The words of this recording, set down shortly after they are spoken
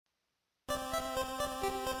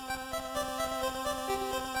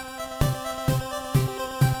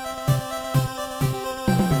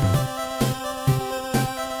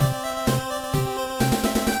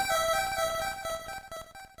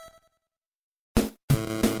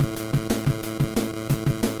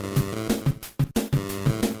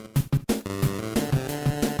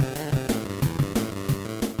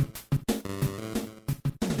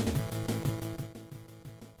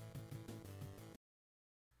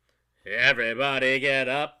Everybody get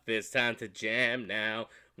up, it's time to jam now.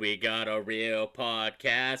 We got a real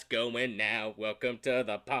podcast going now. Welcome to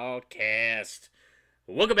the podcast.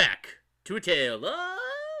 Welcome back to a tale of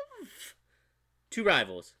two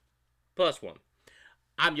rivals plus one.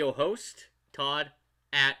 I'm your host, Todd,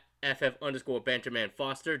 at FF_Benjamin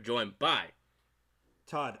Foster, joined by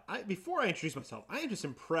Todd, before I introduce myself, I am just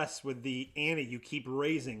impressed with the ante you keep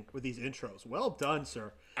raising with these intros. Well done,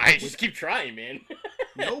 sir. I just keep trying, man.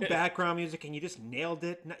 No background music, and you just nailed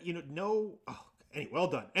it. Anyway, well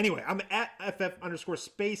done. Anyway, I'm at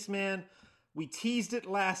FF_Spaceman. We teased it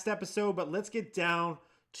last episode, but let's get down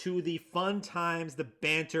to the fun times, the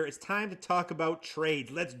banter. It's time to talk about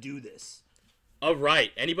trades. Let's do this. All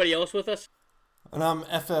right. Anybody else with us? And I'm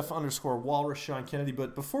FF_Walrus Sean Kennedy.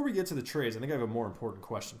 But before we get to the trades, I think I have a more important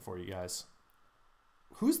question for you guys.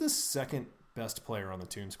 Who's the second best player on the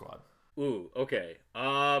Toon Squad? Ooh, okay.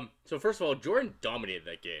 So first of all, Jordan dominated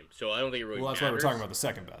that game, so I don't think it really Well, that's matters. why we're talking about the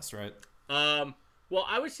second best, right? Well,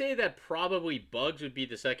 I would say that probably Bugs would be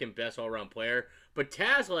the second best all-around player, but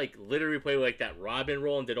Taz, literally played, that Robin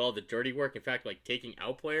role and did all the dirty work, in fact, taking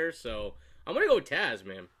out players, so I'm going to go with Taz,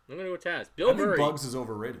 man. I'm going to go with Taz. I think Bugs is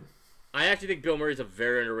overrated. I actually think Bill Murray's a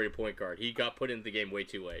very underrated point guard. He got put into the game way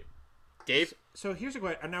too late. Dave? So here's a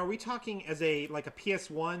question. Now, are we talking as a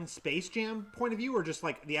PS1 Space Jam point of view, or just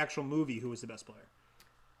the actual movie, who was the best player?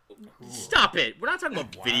 Stop it. We're not talking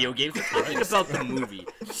about video games. We're talking about the movie.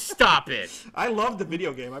 Stop it. I love the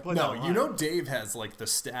video game. I played that a lot. You know Dave has, the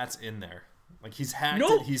stats in there. He's hacked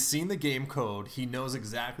No. it. He's seen the game code. He knows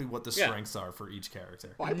exactly what the strengths are for each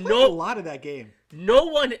character. Oh, I played a lot of that game. No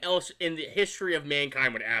one else in the history of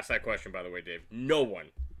mankind would ask that question, by the way, Dave. No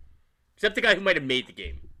one. Except the guy who might have made the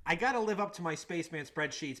game. I gotta live up to my Spaceman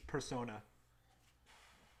Spreadsheets persona.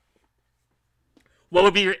 What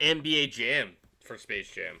would be your NBA Jam for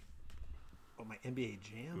Space Jam? Oh, my NBA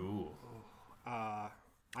Jam? Ooh. I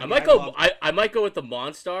might go with the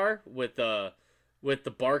Monstar with the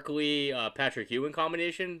Barkley Patrick Ewing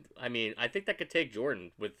combination. I mean, I think that could take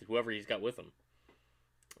Jordan with whoever he's got with him.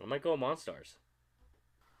 I might go with Monstars.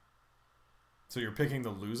 So you're picking the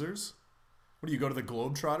losers? What do you go to the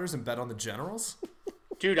Globetrotters and bet on the Generals?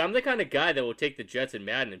 Dude, I'm the kind of guy that will take the Jets in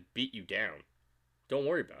Madden and beat you down. Don't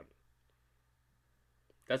worry about it.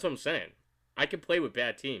 That's what I'm saying. I can play with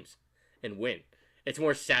bad teams and win. It's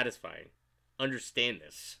more satisfying. Understand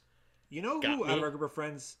this. You know who out of our group of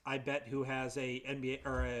friends I bet who has a NBA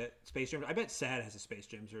or a Space Jam? I bet Sad has a Space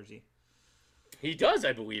Jam jersey. He does,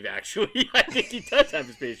 I believe, actually. I think he does have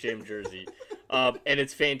a Space Jam jersey. And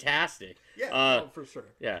it's fantastic. Yeah, for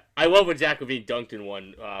sure. Yeah. I love when Zach Levine dunked in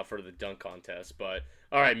one for the dunk contest. But,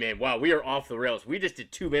 all right, man. Wow, we are off the rails. We just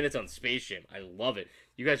did 2 minutes on Space Jam. I love it.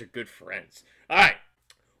 You guys are good friends. All right.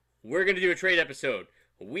 We're going to do a trade episode.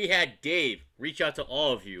 We had Dave reach out to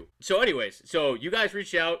all of you. So anyways, you guys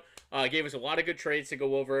reached out, gave us a lot of good trades to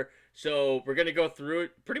go over. So we're going to go through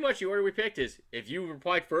it. Pretty much the order we picked is if you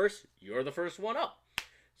replied first, you're the first one up.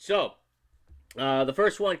 So the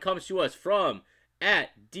first one comes to us from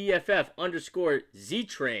at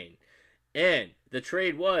DFF_ZTrain. And the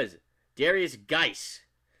trade was Darius Geis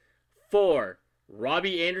for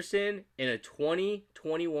Robbie Anderson in a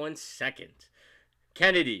 2021 second.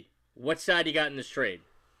 Kennedy, what side you got in this trade?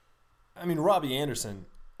 I mean, Robbie Anderson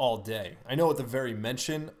all day. I know at the very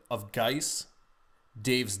mention of Geis,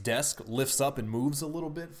 Dave's desk lifts up and moves a little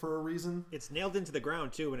bit for a reason. It's nailed into the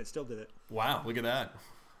ground, too, and it still did it. Wow, look at that.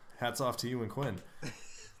 Hats off to you and Quinn.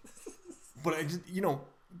 But,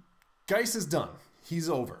 Geis is done. He's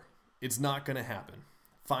over. It's not going to happen.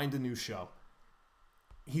 Find a new show.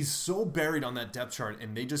 He's so buried on that depth chart,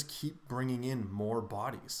 and they just keep bringing in more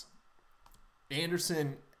bodies.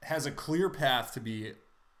 Anderson has a clear path to be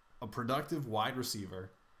a productive wide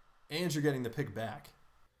receiver, and you're getting the pick back.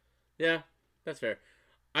 Yeah, that's fair.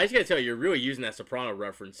 I just gotta tell you, you're really using that Soprano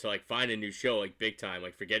reference to find a new show big time,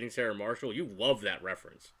 Forgetting Sarah Marshall. You love that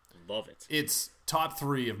reference. Love it. It's top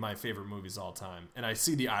 3 of my favorite movies all time, and I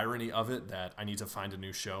see the irony of it that I need to find a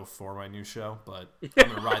new show for my new show, but I'm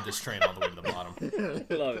gonna ride this train all the way to the bottom.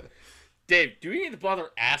 I love it. Dave, do we need to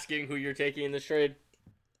bother asking who you're taking in this trade?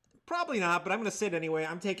 Probably not, but I'm going to say it anyway.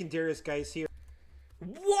 I'm taking Darius Geis here.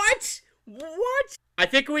 What? I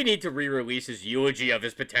think we need to re-release his eulogy of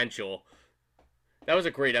his potential. That was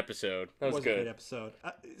a great episode. That was good. A great episode.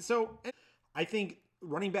 So I think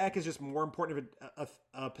running back is just more important of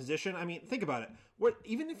a position. I mean, think about it.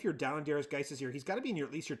 Even if you're down on Darius Geis this year, he's got to be in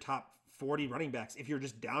at least your top 40 running backs if you're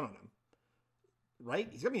just down on him. Right?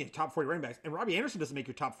 He's got to be in your top 40 running backs. And Robbie Anderson doesn't make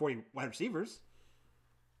your top 40 wide receivers.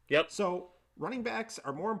 Yep. So running backs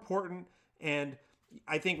are more important, and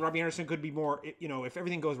I think Robbie Anderson could be more, if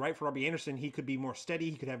everything goes right for Robbie Anderson, he could be more steady.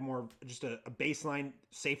 He could have more just a baseline,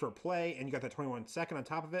 safer play, and you got that 21 second on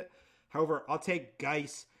top of it. However, I'll take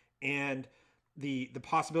Geis and the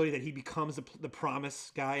possibility that he becomes the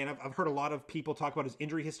promise guy. And I've heard a lot of people talk about his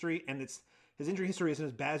injury history, and his injury history isn't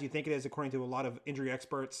as bad as you think it is, according to a lot of injury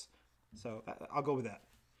experts. So I'll go with that.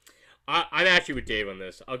 I'm actually with Dave on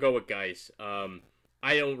this. I'll go with Geis.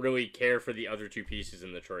 I don't really care for the other two pieces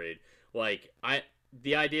in the trade.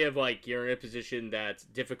 The idea of you're in a position that's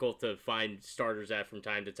difficult to find starters at from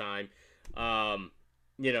time to time.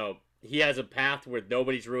 He has a path where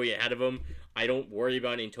nobody's really ahead of him. I don't worry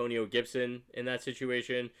about Antonio Gibson in that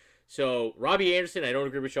situation. So Robbie Anderson, I don't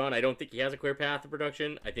agree with Sean. I don't think he has a clear path to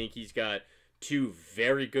production. I think he's got two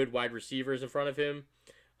very good wide receivers in front of him,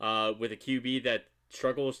 with a QB that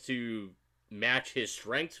struggles to match his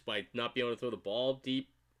strengths by not being able to throw the ball deep.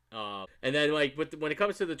 And then when it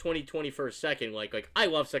comes to the 2021 second, I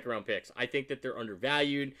love second round picks. I think that they're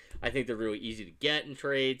undervalued. I think they're really easy to get in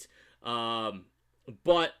trades.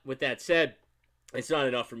 But with that said, it's not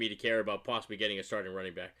enough for me to care about possibly getting a starting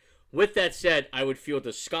running back. With that said, I would feel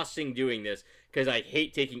disgusting doing this because I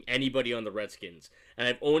hate taking anybody on the Redskins. And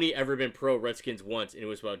I've only ever been pro Redskins once, and it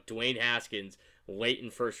was about Dwayne Haskins late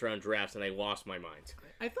in first round drafts, and I lost my mind.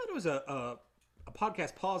 I thought it was a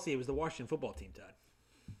podcast policy. It was the Washington football team, Todd.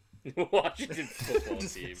 Washington football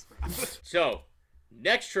team. So,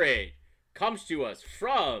 next trade comes to us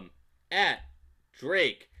from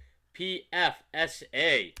 @Drake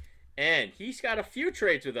PFSA, and he's got a few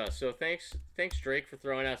trades with us. So thanks Drake for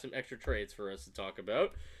throwing out some extra trades for us to talk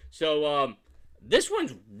about. So this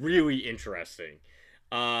one's really interesting.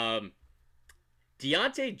 Diontae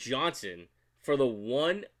Johnson for the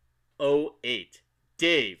 108.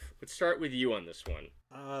 Dave, let's start with you on this one.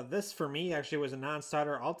 This for me actually was a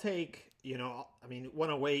non-starter. I'll take,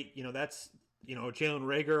 108. That's Jalen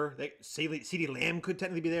Reagor. CeeDee Lamb could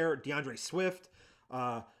technically be there. DeAndre Swift.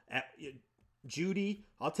 Judy.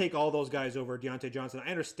 I'll take all those guys over Diontae Johnson.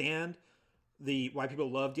 I understand why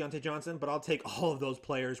people love Diontae Johnson, but I'll take all of those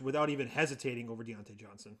players without even hesitating over Diontae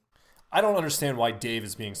Johnson. I don't understand why Dave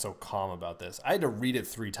is being so calm about this. I had to read it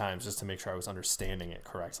 3 times just to make sure I was understanding it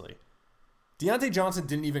correctly. Diontae Johnson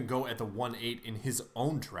didn't even go at the 1-8 in his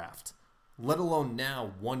own draft, let alone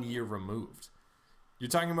now 1 year removed. You're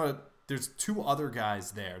talking about there's 2 other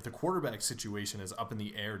guys there. The quarterback situation is up in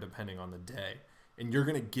the air depending on the day. And you're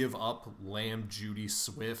going to give up Lamb, Judy,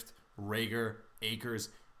 Swift, Reagor, Akers,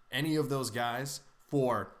 any of those guys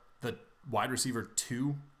for the wide receiver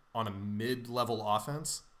 2 on a mid-level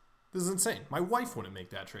offense? This is insane. My wife wouldn't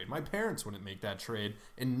make that trade. My parents wouldn't make that trade,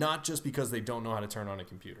 and not just because they don't know how to turn on a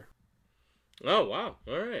computer. Oh, wow.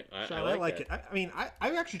 All right. I like it. I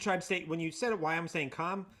actually tried to stay, when you said why I'm saying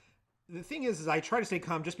calm, the thing is I try to stay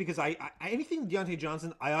calm just because anything Diontae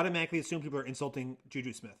Johnson, I automatically assume people are insulting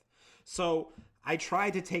Juju Smith. So I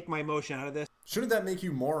tried to take my emotion out of this. Shouldn't that make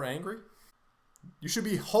you more angry? You should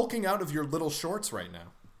be hulking out of your little shorts right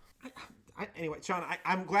now. Anyway, Sean,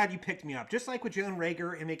 I'm glad you picked me up. Just like with Jalen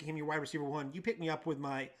Reagor and making him your wide receiver 1, you picked me up with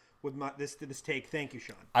this take. Thank you,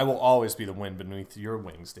 Sean. I will always be the wind beneath your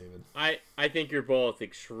wings, David. I think you're both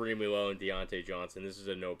extremely low in Diontae Johnson. This is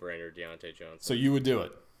a no-brainer, Diontae Johnson. So you would do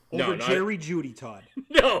it? Over Jerry Judy, Todd.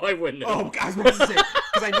 No, I wouldn't. Oh, I was about to say,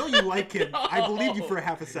 because I know you like him. I believe you for a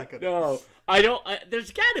half a second. No, I don't.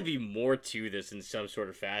 There's got to be more to this in some sort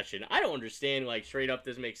of fashion. I don't understand, straight up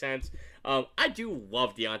doesn't make sense. I do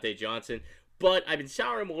love Diontae Johnson, but I've been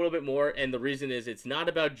souring him a little bit more, and the reason is it's not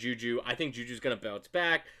about Juju. I think Juju's going to bounce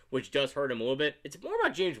back, which does hurt him a little bit. It's more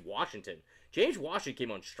about James Washington. James Washington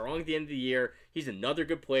came on strong at the end of the year. He's another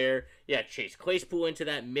good player. Yeah, Chase Claypool into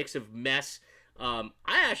that mix of mess. I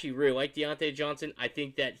actually really like Diontae Johnson. I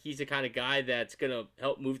think that he's the kind of guy that's going to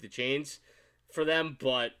help move the chains for them.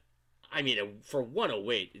 But, for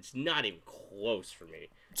 108, it's not even close for me.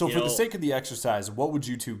 So for the sake of the exercise, what would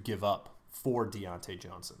you 2 give up for Diontae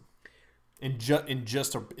Johnson in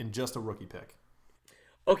just a rookie pick?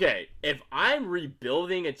 Okay, if I'm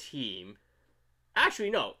rebuilding a team, actually,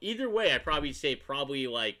 no. Either way, I'd probably say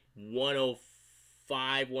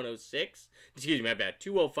 105, 106. Excuse me, my bad.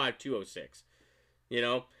 205, 206.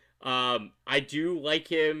 I do like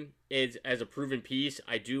him as a proven piece.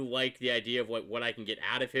 I do like the idea of what I can get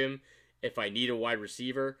out of him if I need a wide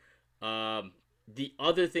receiver. The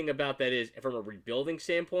other thing about that is, from a rebuilding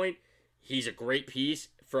standpoint, he's a great piece.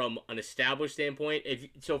 From an established standpoint,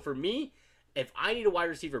 so for me, if I need a wide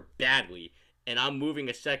receiver badly and I'm moving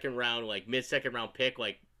a second round, mid-second round pick,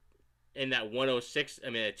 in that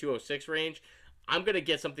 206 range, I'm gonna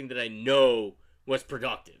get something that I know was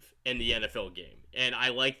productive in the NFL game. And I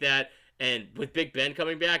like that. And with Big Ben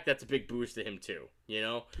coming back, that's a big boost to him too, you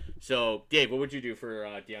know? So, Dave, what would you do for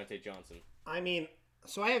Diontae Johnson? I mean,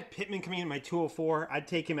 so I have Pittman coming in my 204. I'd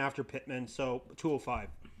take him after Pittman, so 205.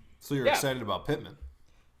 So you're excited about Pittman?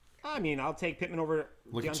 I mean, I'll take Pittman over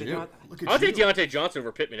Diontae Johnson. I'll take Diontae Johnson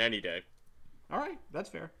over Pittman any day. All right, that's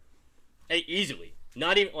fair. Hey, easily.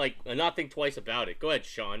 Not even, not think twice about it. Go ahead,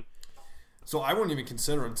 Sean. So I wouldn't even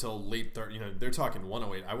consider him until late 30. They're talking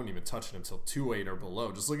 108. I wouldn't even touch it until 208 or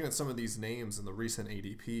below. Just looking at some of these names in the recent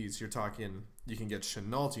ADPs, you're talking you can get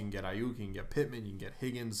Chenault, you can get Ayuk, you can get Pittman, you can get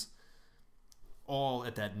Higgins, all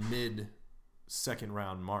at that mid-second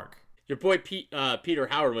round mark. Your boy Peter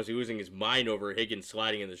Howard must be losing his mind over Higgins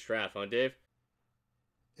sliding in this draft, huh, Dave?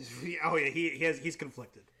 Oh yeah, he's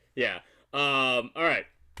conflicted. Yeah. All right.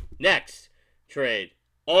 Next trade,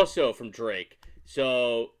 also from Drake.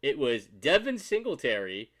 So it was Devin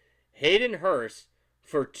Singletary, Hayden Hurst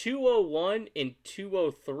for 201 and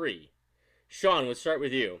 203. Sean, let's start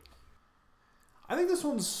with you. I think this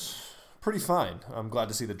one's pretty fine. I'm glad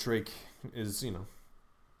to see that Drake is,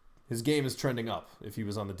 his game is trending up if he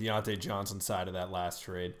was on the Diontae Johnson side of that last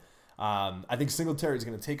trade. I think Singletary is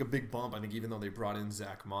going to take a big bump. I think even though they brought in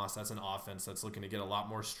Zach Moss, that's an offense that's looking to get a lot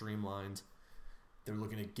more streamlined. They're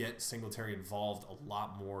looking to get Singletary involved a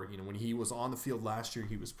lot more. When he was on the field last year,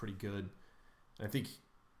 he was pretty good. And I think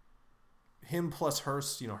him plus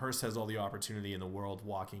Hurst, Hurst has all the opportunity in the world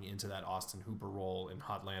walking into that Austin Hooper role in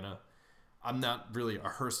Hotlanta. I'm not really a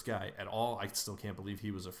Hurst guy at all. I still can't believe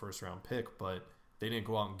he was a first-round pick, but they didn't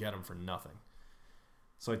go out and get him for nothing.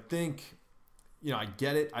 So I think, I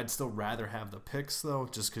get it. I'd still rather have the picks, though,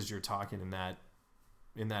 just because you're talking in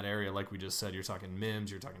that area, like we just said. You're talking Mims,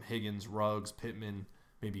 you're talking Higgins, Ruggs, Pittman,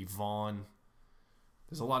 maybe Vaughn.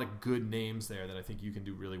 There's a lot of good names there that I think you can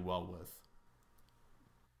do really well with.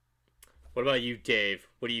 What about you, Dave?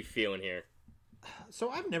 What are you feeling here? So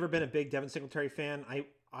I've never been a big Devin Singletary fan.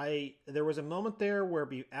 There was a moment there where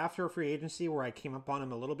after free agency where I came up on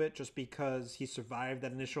him a little bit just because he survived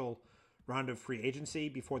that initial round of free agency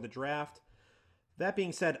before the draft. That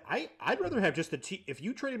being said, I'd rather have just if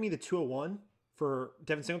you traded me the 201 for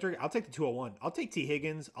Devin Singletary, I'll take the 201. I'll take T.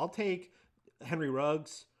 Higgins. I'll take Henry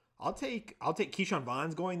Ruggs. I'll take Keyshawn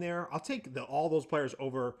Vaughn's going there. I'll take all those players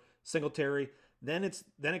over Singletary. Then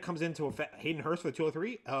it comes into Hayden Hurst for the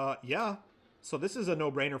 203. Yeah. So this is a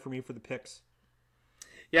no-brainer for me for the picks.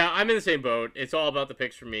 Yeah, I'm in the same boat. It's all about the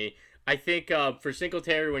picks for me. I think for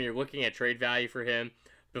Singletary, when you're looking at trade value for him,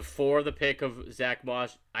 before the pick of Zach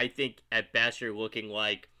Moss, I think at best you're looking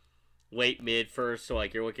like late mid first, so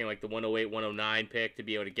you're looking like the 108, 109 pick to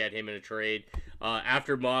be able to get him in a trade.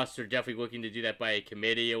 After Moss, they're definitely looking to do that by a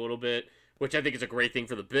committee a little bit, which I think is a great thing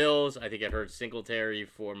for the Bills. I think it hurts Singletary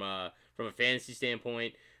from a fantasy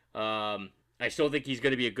standpoint. I still think he's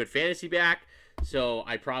going to be a good fantasy back, so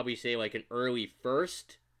I'd probably say an early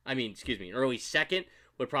second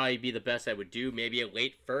would probably be the best I would do. Maybe a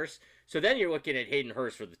late first. So then you're looking at Hayden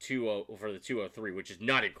Hurst for the 203, which is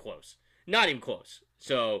not even close. Not even close.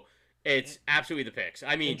 So it's absolutely the picks.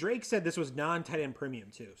 And Drake said this was non-tight end premium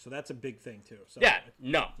too, so that's a big thing too. So. Yeah,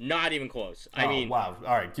 no, not even close. Wow.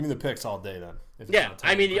 All right, give me the picks all day then.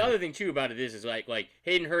 The other thing too about it is like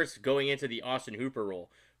Hayden Hurst going into the Austin Hooper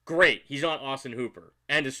role. Great, he's not Austin Hooper.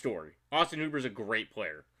 End of story. Austin Hooper's a great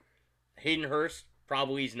player. Hayden Hurst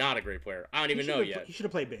probably is not a great player. I don't even know yet. He should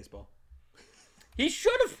have played baseball. He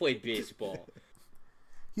should have played baseball.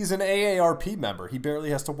 He's an AARP member. He barely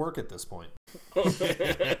has to work at this point.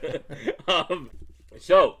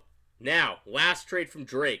 So, now, last trade from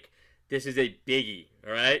Drake. This is a biggie,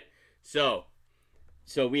 all right? So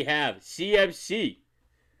we have CMC,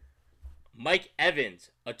 Mike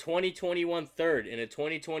Evans, a 2021 third and a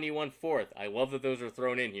 2021 fourth. I love that those are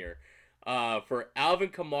thrown in here. For Alvin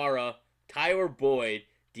Kamara, Tyler Boyd,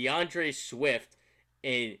 DeAndre Swift,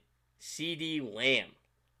 and CD Lamb.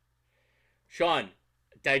 Sean,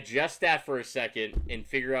 digest that for a second and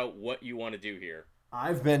figure out what you want to do here.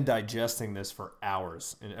 I've been digesting this for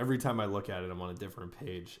hours, and every time I look at it, I'm on a different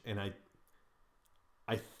page. And I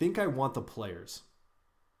think I want the players.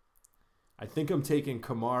 I think I'm taking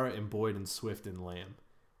Kamara and Boyd and Swift and Lamb.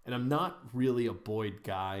 And I'm not really a Boyd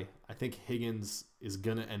guy. I think Higgins is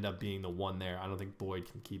going to end up being the one there. I don't think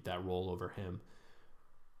Boyd can keep that role over him.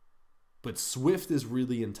 But Swift is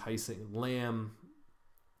really enticing. Lamb,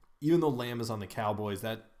 even though Lamb is on the Cowboys,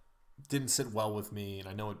 that didn't sit well with me. And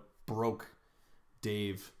I know it broke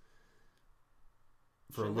Dave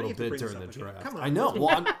for a little bit during the draft. I know.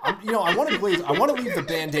 Well, I want to leave the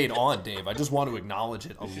Band-Aid on, Dave. I just want to acknowledge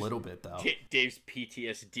it a little bit, though. Dave's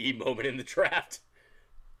PTSD moment in the draft.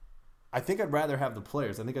 I think I'd rather have the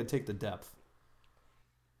players. I think I'd take the depth.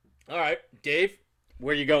 All right, Dave,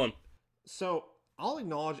 where are you going? So I'll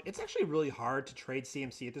acknowledge it's actually really hard to trade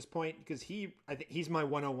CMC at this point because I think he's my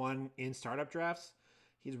 101 in startup drafts.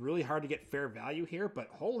 He's really hard to get fair value here, but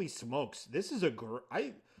holy smokes, this is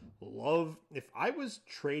I love if I was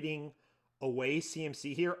trading away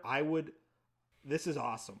CMC here, I would. This is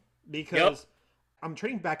awesome because I'm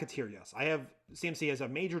trading back a tier. Yes, I have CMC as a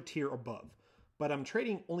major tier above, but I'm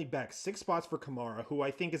trading only back 6 spots for Kamara, who I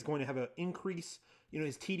think is going to have an increase.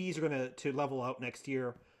 His TDs are going to level out next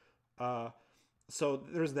year. So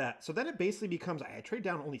there's that. So then it basically becomes I trade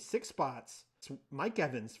down only 6 spots. It's Mike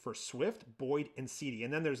Evans for Swift, Boyd, and CD.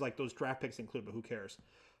 And then there's like those draft picks included, but who cares?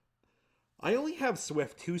 I only have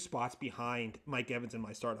Swift 2 spots behind Mike Evans in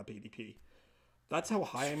my startup ADP. That's how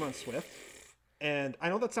high I'm on Swift. And I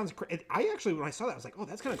know that sounds crazy. I actually, when I saw that, I was like, oh,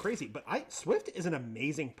 that's kind of crazy. But Swift is an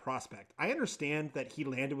amazing prospect. I understand that he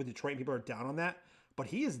landed with Detroit and people are down on that. But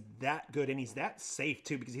he is that good and he's that safe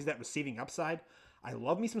too because he's that receiving upside. I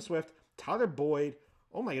love me some Swift. Tyler Boyd.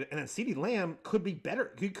 Oh my God. And then CeeDee Lamb could be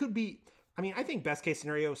better. He could be. I think best case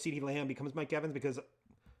scenario, CeeDee Lamb becomes Mike Evans because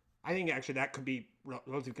I think actually that could be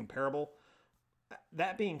relatively comparable.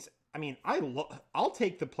 That being said, I'll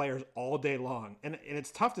take the players all day long. And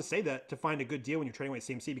it's tough to say that to find a good deal when you're trading away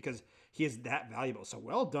CMC because he is that valuable. So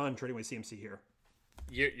well done trading away CMC here.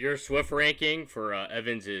 Your Swift ranking for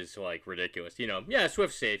Evans is like ridiculous.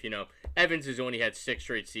 Swift's safe. Evans has only had 6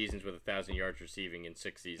 straight seasons with 1,000 yards receiving in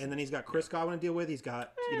 6 seasons. And then he's got Chris Godwin to deal with. He's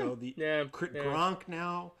got Gronk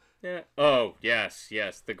now. Yeah. Oh yes,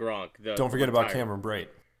 the Gronk. Don't forget about Cameron Brate.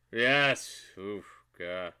 Yes. Oof.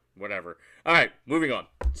 Whatever. All right, moving on.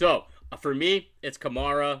 So for me, it's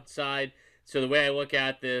Kamara side. So the way I look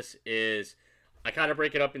at this is I kind of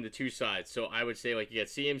break it up into 2 sides. So I would say you got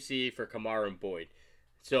CMC for Kamara and Boyd.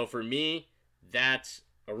 So for me, that's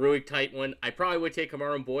a really tight one. I probably would take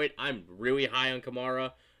Kamara and Boyd. I'm really high on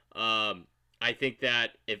Kamara. I think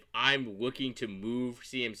that if I'm looking to move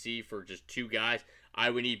CMC for just 2 guys, I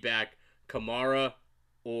would need back Kamara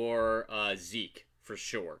or Zeke for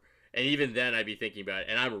sure. And even then, I'd be thinking about it.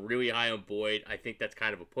 And I'm really high on Boyd. I think that's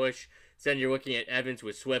kind of a push. So then you're looking at Evans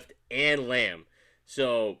with Swift and Lamb.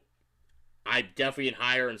 So I definitely am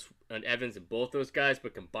higher on Evans than both those guys,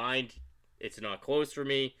 but combined, it's not close for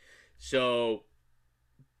me. So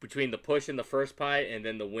between the push in the first pie and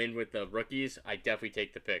then the win with the rookies, I definitely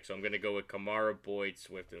take the pick. So I'm going to go with Kamara, Boyd,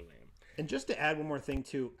 Swift, and Lamb. And just to add one more thing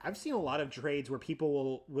too, I've seen a lot of trades where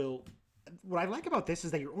people will what I like about this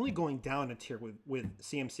is that you're only going down a tier with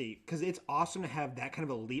CMC because it's awesome to have that kind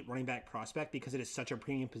of elite running back prospect because it is such a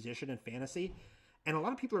premium position in fantasy. And a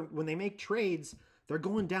lot of people when they make trades, they're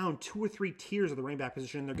going down 2 or 3 tiers of the running back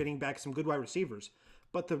position and they're getting back some good wide receivers.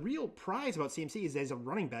 But the real prize about CMC is as a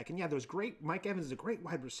running back. And yeah, there's Mike Evans is a great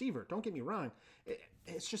wide receiver. Don't get me wrong.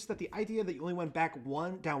 It's just that the idea that you only went back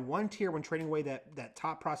down one tier when trading away that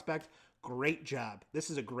top prospect, great job. This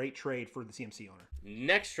is a great trade for the CMC owner.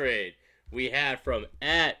 Next trade we had from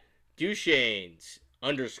 @Duchesne's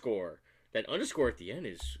 _ That underscore at the end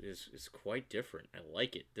is quite different. I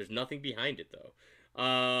like it. There's nothing behind it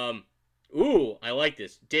though. Ooh, I like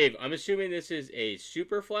this. Dave, I'm assuming this is a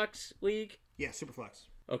Superflex league? Yeah, Superflex.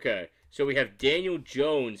 Okay, so we have Daniel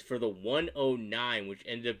Jones for the 109, which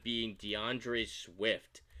ended up being DeAndre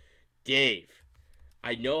Swift. Dave,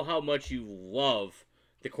 I know how much you love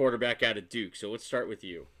the quarterback out of Duke, so let's start with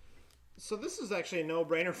you. So this is actually a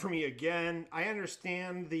no-brainer for me again. I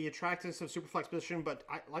understand the attractiveness of Superflex position, but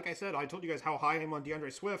like I said, I told you guys how high I am on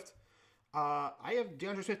DeAndre Swift. I have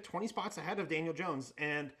DeAndre Swift 20 spots ahead of Daniel Jones,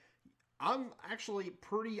 and I'm actually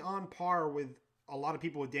pretty on par with a lot of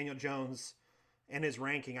people with Daniel Jones and his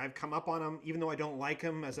ranking. I've come up on him, even though I don't like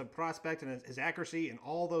him as a prospect and his accuracy and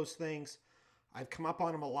all those things. I've come up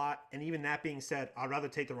on him a lot, and even that being said, I'd rather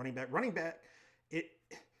take the running back. Running back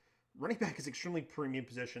is extremely premium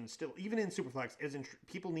position still, even in Superflex.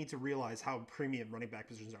 People need to realize how premium running back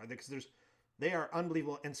positions are because they are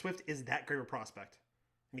unbelievable, and Swift is that great of a prospect,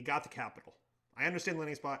 and he got the capital. I understand the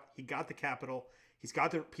landing spot. He got the capital. He's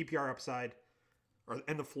got the PPR upside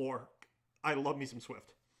and the floor. I love me some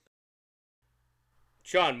Swift.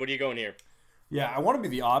 Sean, what are you going here? Yeah, I want to be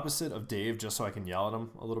the opposite of Dave just so I can yell at him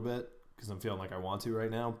a little bit because I'm feeling like I want to right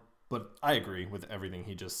now. But I agree with everything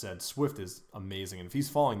he just said. Swift is amazing. And if he's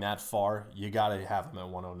falling that far, you got to have him at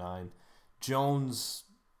 109. Jones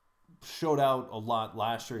showed out a lot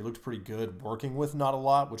last year. He looked pretty good working with not a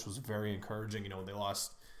lot, which was very encouraging. They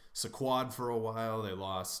lost Saquon for a while. They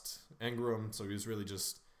lost Engram. So he was really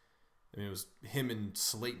just, it was him and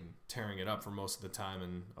Slayton tearing it up for most of the time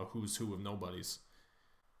and a who's who of nobodies.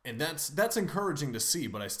 And that's encouraging to see,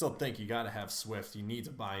 but I still think you got to have Swift. You need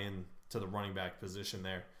to buy in to the running back position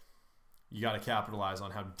there. You got to capitalize on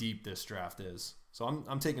how deep this draft is. So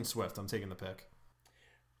I'm taking Swift. I'm taking the pick.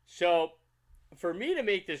 So, for me to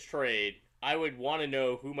make this trade, I would want to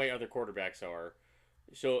know who my other quarterbacks are.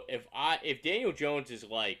 So if Daniel Jones is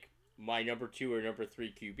like my number 2 or number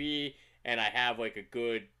 3 QB, and I have like a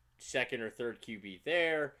good second or third QB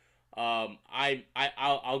there,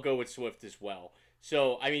 I'll go with Swift as well.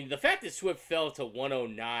 So I mean, the fact that Swift fell to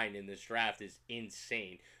 109 in this draft is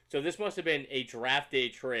insane. So this must have been a draft day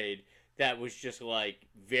trade that was just like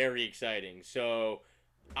very exciting. So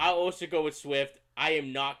I'll also go with Swift. I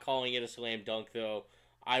am not calling it a slam dunk though.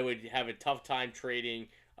 I would have a tough time trading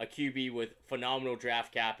a QB with phenomenal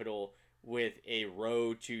draft capital with a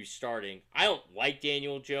road to starting. I don't like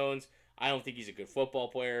Daniel Jones. I don't think he's a good football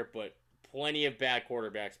player, but plenty of bad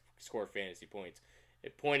quarterbacks score fantasy points.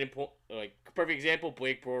 Like perfect example,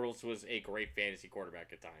 Blake Bortles was a great fantasy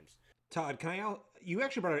quarterback at times. Todd, you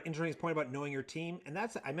actually brought an interesting point about knowing your team, and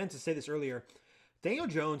I meant to say this earlier. Daniel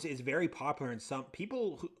Jones is very popular in some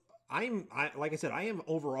people who like I said, I am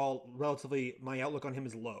overall relatively, my outlook on him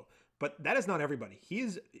is low, but that is not everybody. He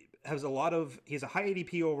has a high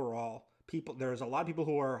ADP overall. There's a lot of people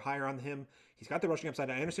who are higher on him. He's got the rushing upside.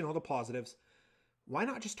 I understand all the positives. Why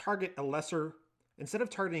not just target instead of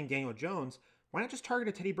targeting Daniel Jones, why not just target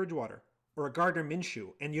a Teddy Bridgewater or a Gardner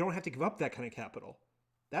Minshew, and you don't have to give up that kind of capital?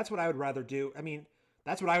 That's what I would rather do. I mean,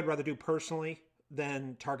 that's what I would rather do personally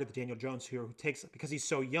than target the Daniel Jones here, because he's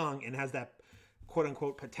so young and has that quote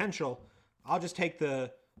unquote potential. I'll just take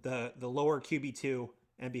the lower QB2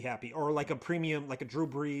 and be happy. Or like a premium, like a Drew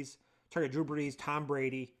Brees, target Drew Brees, Tom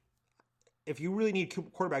Brady. If you really need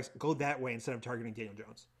quarterbacks, go that way instead of targeting Daniel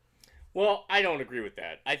Jones. Well, I don't agree with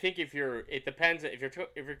that. I think it depends. If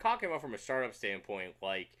you're talking about from a startup standpoint,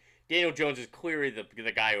 like Daniel Jones is clearly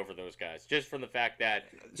the guy over those guys, just from the fact that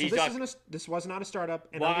this was not a startup.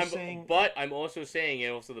 And well, I'm also saying it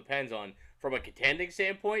also depends on from a contending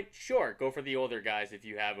standpoint. Sure, go for the older guys if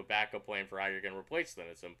you have a backup plan for how you're going to replace them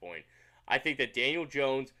at some point. I think that Daniel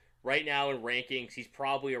Jones right now in rankings, he's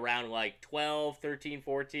probably around like 12, 13,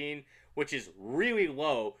 14, which is really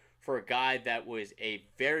low for a guy that was a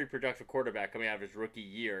very productive quarterback coming out of his rookie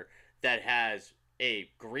year that has a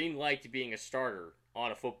green light to being a starter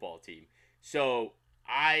on a football team. So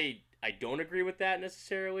I don't agree with that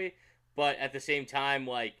necessarily, but at the same time,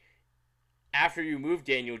 like after you move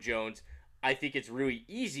Daniel Jones, I think it's really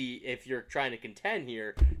easy if you're trying to contend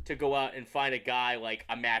here to go out and find a guy like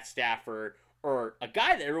a Matt Stafford or a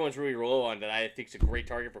guy that everyone's really low on that I think is a great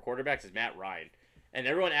target for quarterbacks is Matt Ryan. And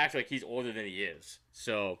everyone acts like he's older than he is.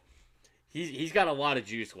 So he's got a lot of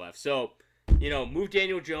juice left. So, move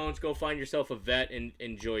Daniel Jones, go find yourself a vet and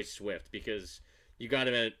enjoy Swift because you got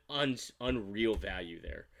him at unreal value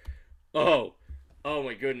there. Oh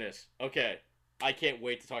my goodness. Okay. I can't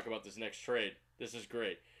wait to talk about this next trade. This is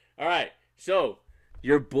great. All right. So,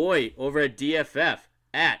 your boy over at DFF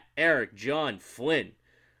at Eric John Flynn.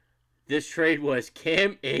 This trade was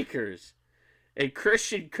Cam Akers and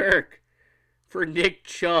Christian Kirk for Nick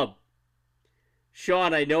Chubb.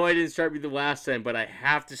 Sean, I know I didn't start with you the last time, but I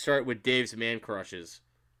have to start with Dave's man crushes.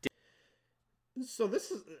 So this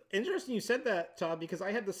is interesting you said that, Todd, because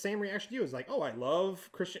I had the same reaction to you. It's like, oh, I love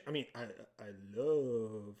Christian. I mean, I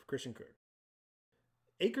love Christian Kirk.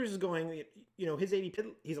 Akers is going, his ADP,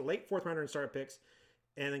 he's a late fourth rounder in startup picks.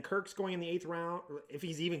 And then Kirk's going in the 8th round, if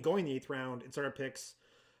he's even going the 8th round in startup picks.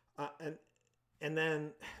 And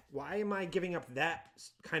then why am I giving up that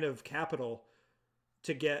kind of capital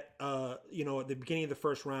to get, at the beginning of the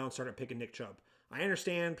first round, startup picking Nick Chubb? I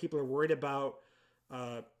understand people are worried about,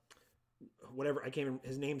 whatever, I can't remember,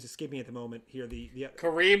 his name's escaping at the moment here. The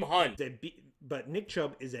Kareem Hunt. But Nick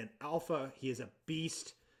Chubb is an alpha. He is a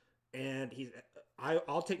beast. And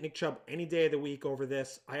I'll take Nick Chubb any day of the week over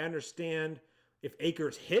this. I understand if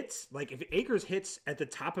Akers hits at the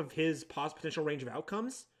top of his potential range of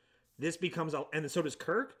outcomes, this becomes, and so does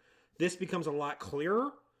Kirk, this becomes a lot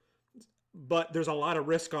clearer. But there's a lot of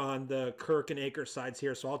risk on the Kirk and Akers sides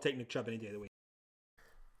here, so I'll take Nick Chubb any day of the week.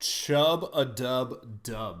 Chubb a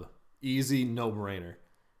dub. Easy, no-brainer.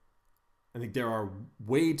 I think there are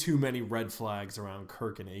way too many red flags around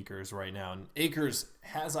Kirk and Akers right now. And Akers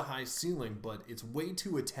has a high ceiling, but it's way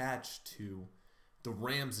too attached to the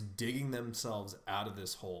Rams digging themselves out of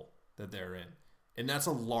this hole that they're in. And that's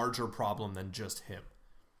a larger problem than just him.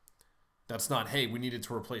 That's not, hey, we needed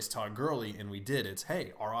to replace Todd Gurley, and we did. It's,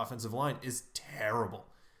 hey, our offensive line is terrible.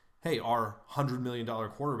 Hey, our $100 million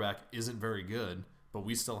quarterback isn't very good, but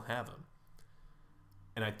we still have him.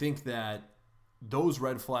 And I think that those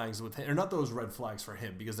red flags with him, or not those red flags for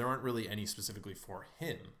him, because there aren't really any specifically for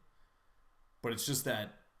him, but it's just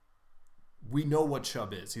that we know what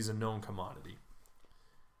Chubb is. He's a known commodity.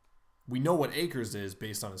 we know what Akers is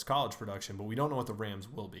based on his college production, but we don't know what the Rams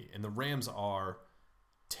will be. And the Rams are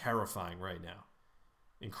terrifying right now.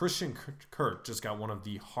 And Christian Kirk just got one of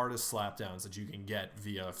the hardest slapdowns that you can get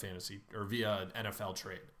via fantasy or via an NFL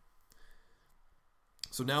trade.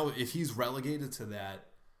 So now if he's relegated to that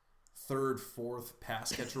third, fourth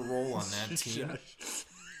pass catcher role on that team.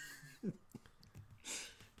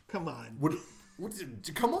 Come on.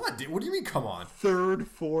 Come on, dude. What do you mean, come on? Third,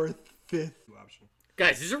 fourth, fifth option.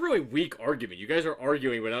 Guys, this is a really weak argument. You guys are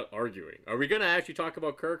arguing without arguing. Are we going to actually talk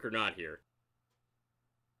about Kirk or not here?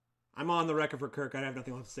 I'm on the record for Kirk. I have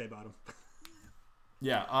nothing left to say about him.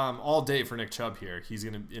 Yeah, all day for Nick Chubb here. He's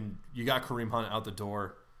gonna. You got Kareem Hunt out the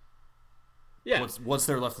door. Yeah. What's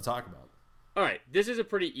there left to talk about? All right, this is a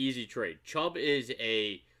pretty easy trade. Chubb is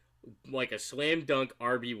a slam dunk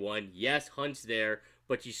RB1. Yes, Hunt's there,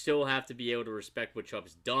 but you still have to be able to respect what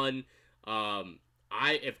Chubb's done.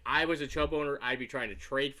 If I was a Chubb owner, I'd be trying to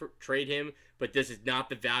trade him, but this is not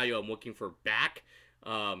the value I'm looking for back.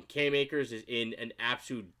 Cam Akers is in an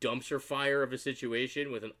absolute dumpster fire of a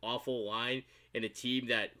situation with an awful line and a team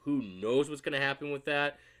that who knows what's going to happen with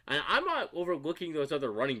that. And I'm not overlooking those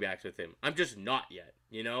other running backs with him. I'm just not yet,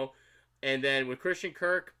 you know? And then with Christian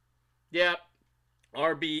Kirk, yeah,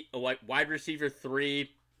 RB, wide receiver 3,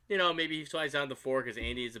 you know, maybe he slides down to 4 because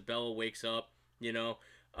Andy Isabella wakes up, you know?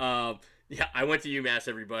 Yeah, I went to UMass,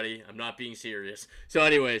 everybody. I'm not being serious. So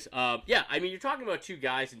anyways, yeah, I mean, you're talking about two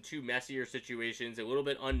guys in two messier situations, a little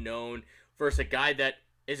bit unknown, versus a guy that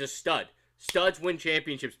is a stud. Studs win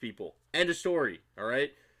championships, people. End of story, all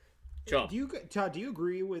right? Chubb. Todd, do you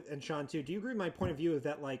agree with, and Sean too, do you agree with my point of view of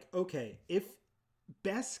that, like, okay, if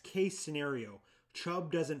best case scenario,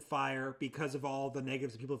 Chubb doesn't fire because of all the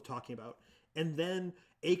negatives that people have talking about, and then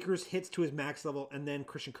Akers hits to his max level, and then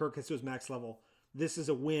Christian Kirk hits to his max level, this is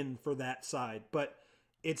a win for that side, but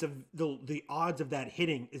it's the odds of that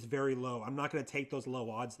hitting is very low. I'm not going to take those low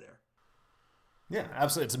odds there. Yeah,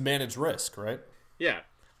 absolutely. It's a managed risk, right? Yeah.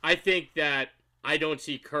 I think that I don't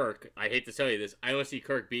see Kirk. I hate to tell you this. I don't see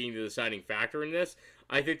Kirk being the deciding factor in this.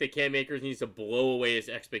 I think that Cam Akers needs to blow away his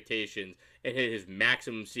expectations and hit his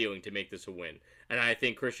maximum ceiling to make this a win. And I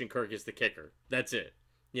think Christian Kirk is the kicker. That's it.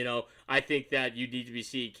 You know, I think that you need to be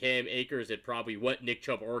seeing Cam Akers at probably what Nick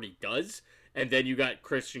Chubb already does. And then you got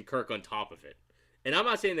Christian Kirk on top of it. And I'm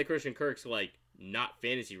not saying that Christian Kirk's, like, not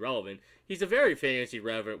fantasy relevant. He's a very fantasy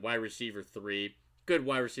relevant wide receiver 3. Good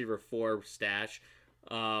wide receiver 4 stash.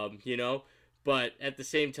 You know? But at the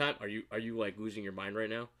same time, are you like, losing your mind right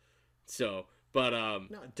now? So, but...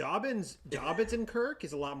 No, Dobbins and Kirk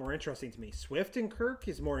is a lot more interesting to me. Swift and Kirk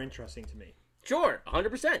is more interesting to me. Sure,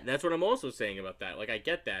 100%. That's what I'm also saying about that. Like, I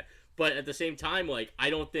get that. But at the same time, like, I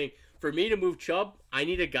don't think... For me to move Chubb, I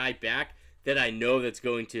need a guy back that I know that's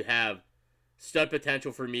going to have stud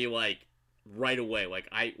potential for me, like, right away. Like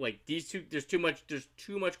these two, there's too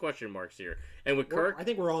much question marks here. And with Kirk, I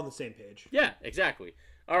think we're all on the same page. Yeah, exactly.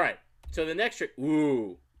 All right. So the next trade,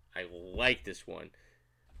 ooh, I like this one.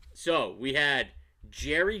 So we had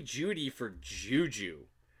Jerry Jeudy for Juju.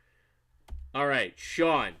 All right,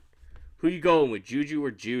 Sean, who you going with, Juju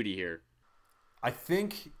or Jeudy here? I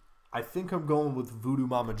think I'm going with Voodoo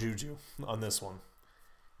Mama Juju on this one.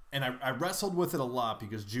 And I wrestled with it a lot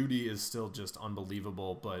because Jeudy is still just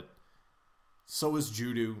unbelievable, but so is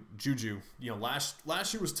Juju. You know,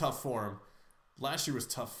 last year was tough for him. Last year was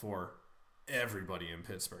tough for everybody in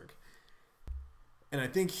Pittsburgh. And I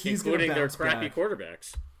think he's going to bounce including their crappy back.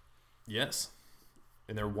 Quarterbacks. Yes.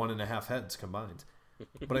 And they're 1.5 heads combined.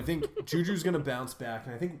 But I think Juju's going to bounce back.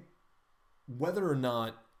 And I think whether or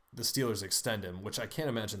not the Steelers extend him, which I can't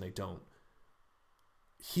imagine they don't,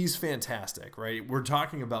 he's fantastic, right? We're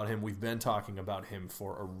talking about him. We've been talking about him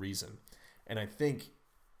for a reason. And I think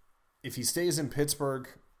if he stays in Pittsburgh,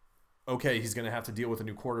 okay, he's going to have to deal with a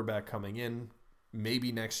new quarterback coming in.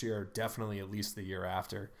 Maybe next year, definitely at least the year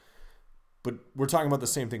after. But we're talking about the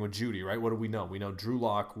same thing with Jeudy, right? What do we know? We know Drew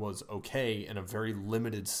Lock was okay in a very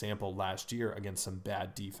limited sample last year against some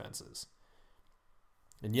bad defenses.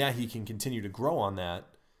 And yeah, he can continue to grow on that,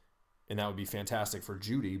 and that would be fantastic for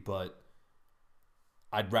Jeudy, but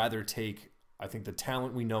I'd rather take, I think, the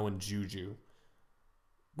talent we know in Juju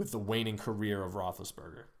with the waning career of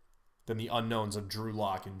Roethlisberger than the unknowns of Drew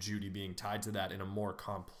Lock and Jeudy being tied to that in a more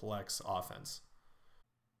complex offense.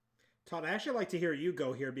 Todd, I actually like to hear you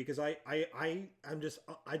go here because I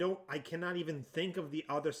cannot even think of the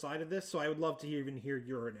other side of this, so I would love to even hear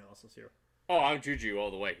your analysis here. Oh, I'm Juju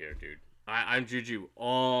all the way here, dude. I'm Juju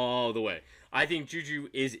all the way. I think Juju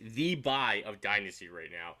is the buy of Dynasty right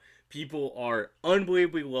now. People are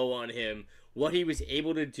unbelievably low on him. What he was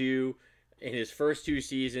able to do in his first 2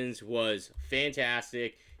 seasons was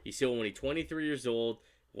fantastic. He's still only 23 years old.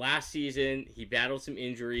 last season he battled some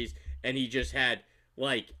injuries, and he just had,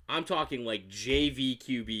 like, I'm talking like JV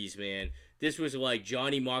QBs, man. This was like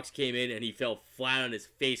Johnny Mox came in and he fell flat on his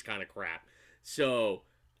face kind of crap. So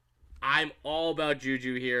I'm all about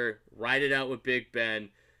Juju here. Ride it out with Big Ben.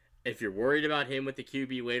 If you're worried about him with the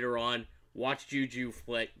QB later on, watch Juju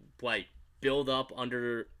like build up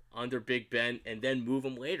under Big Ben and then move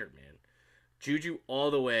him later, man. Juju all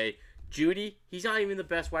the way. Judy, he's not even the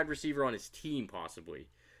best wide receiver on his team, possibly.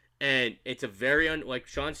 And it's a very, like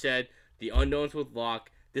Sean said, the unknowns with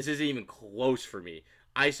Locke. This isn't even close for me.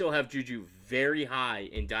 I still have Juju very high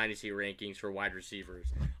in dynasty rankings for wide receivers.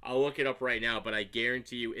 I'll look it up right now, but I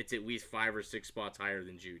guarantee you it's at least 5 or 6 spots higher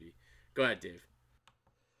than Judy. Go ahead, Dave.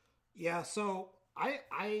 Yeah, so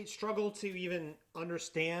I struggle to even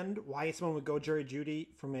understand why someone would go Jerry Judy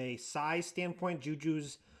from a size standpoint.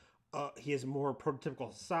 Juju's he has more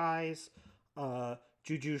prototypical size.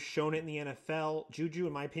 Juju's shown it in the NFL. Juju,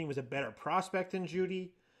 in my opinion, was a better prospect than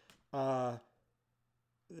Judy.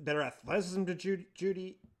 Better athleticism to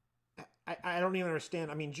Judy. I don't even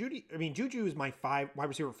understand. Juju is my wide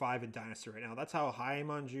receiver 5 in Dynasty right now. That's how high I'm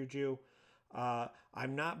on Juju.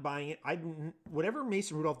 I'm not buying it. Whatever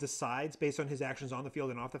Mason Rudolph decides based on his actions on the field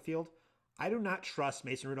and off the field, I do not trust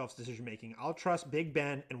Mason Rudolph's decision making. I'll trust Big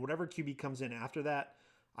Ben and whatever QB comes in after that.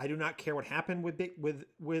 I do not care what happened with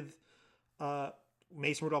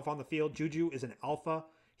Mason Rudolph on the field. Juju is an alpha.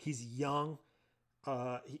 He's young.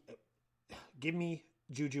 Give me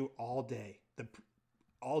Juju all day.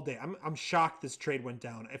 All day. I'm shocked this trade went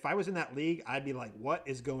down. If I was in that league, I'd be like, what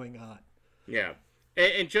is going on? Yeah.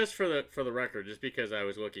 And just for the record, just because I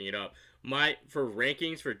was looking it up, for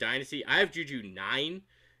rankings for Dynasty, I have Juju 9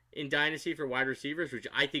 in Dynasty for wide receivers, which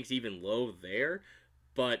I think is even low there.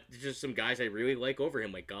 But there's just some guys I really like over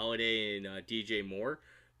him, like Galladay and DJ Moore.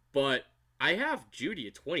 But I have Judy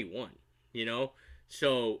at 21, you know?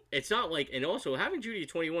 So it's not like, and also having Judy at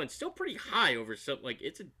 21 is still pretty high over some, like,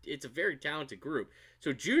 it's a very talented group.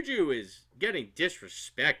 So Juju is getting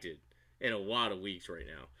disrespected in a lot of leagues right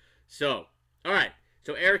now. So, all right.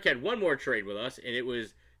 So Eric had one more trade with us, and it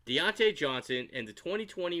was Diontae Johnson and the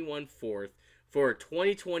 2021 fourth for a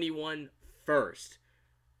 2021 first.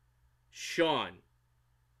 Sean,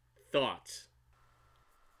 thoughts?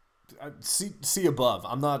 See above.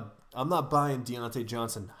 I'm not buying Diontae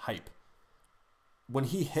Johnson hype. When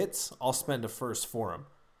he hits, I'll spend a first for him.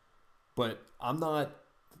 But I'm not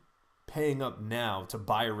paying up now to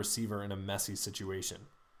buy a receiver in a messy situation.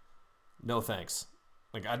 No thanks.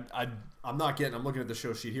 Like I'm looking at the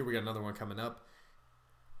show sheet here. We got another one coming up.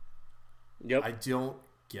 Yep. I don't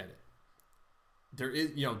get it. There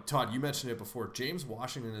is, Todd, you mentioned it before. James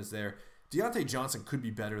Washington is there. Diontae Johnson could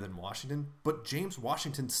be better than Washington, but James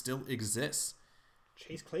Washington still exists.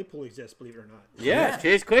 Chase Claypool exists, believe it or not. Yeah.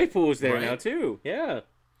 Chase Claypool is there now too. Yeah.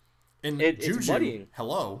 And it's Juju, muddying.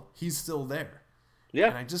 hello, he's still there.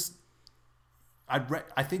 Yeah. And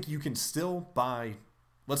I think you can still buy.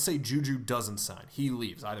 Let's say Juju doesn't sign. He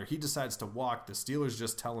leaves. Either he decides to walk. The Steelers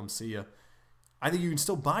just tell him, see ya. I think you can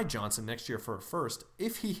still buy Johnson next year for a first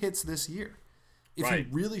if he hits this year. If he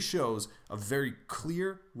really shows a very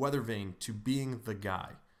clear weather vane to being the guy,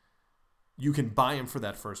 you can buy him for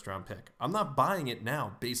that first-round pick. I'm not buying it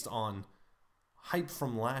now based on hype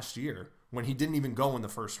from last year when he didn't even go in the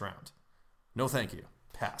first round. No thank you.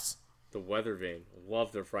 Pass. The Weather Vane.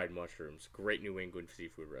 Love their fried mushrooms. Great New England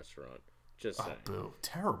seafood restaurant. Just saying. Boo.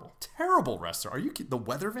 Terrible restaurant. Are you kidding? The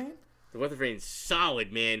Weather Vane? The Weather Vane's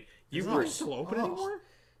solid, man. Is it still open anymore?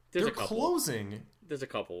 There's They're closing. There's a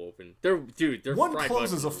couple open. They're one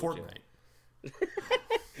closes a fortnight.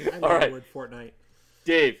 I love the word fortnight.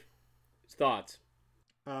 Dave, thoughts?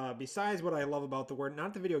 Besides what I love about the word,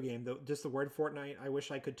 not the video game, just the word Fortnite, I wish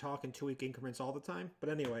I could talk in 2-week increments all the time. But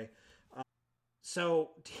anyway,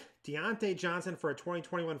 so Diontae Johnson for a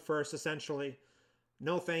 2021 first, essentially.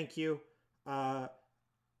 No, thank you.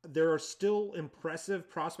 There are still impressive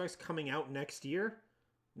prospects coming out next year.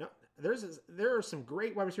 No, there are some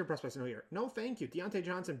great wide receiver prospects in the year. No, thank you. Diontae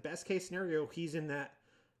Johnson, best case scenario, he's in that.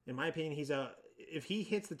 In my opinion, if he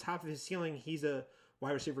hits the top of his ceiling, he's a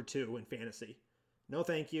wide receiver 2 in fantasy. No,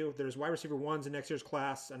 thank you. There's wide receiver 1s in next year's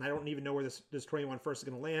class, and I don't even know where this 21 first is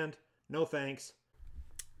going to land. No, thanks.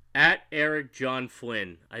 At Eric John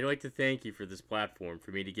Flynn, I'd like to thank you for this platform for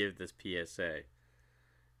me to give this PSA.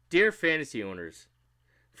 Dear fantasy owners,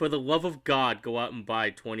 for the love of God, go out and buy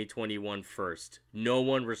 2021 first. No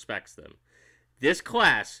one respects them. This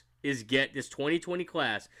 2020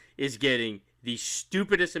 class is getting the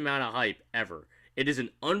stupidest amount of hype ever. It is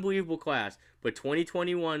an unbelievable class, but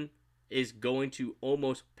 2021 is going to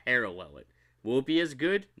almost parallel it. Will it be as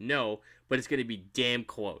good? No, but it's going to be damn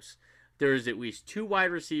close. there's at least 2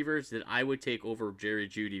 wide receivers that I would take over Jerry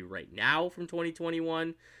Jeudy right now from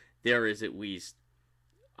 2021. There is at least,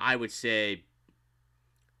 I would say,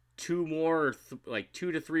 2 more, like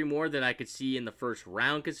 2 to 3 more that I could see in the first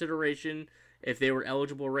round consideration if they were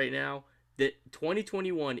eligible right now. That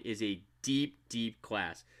 2021 is a deep, deep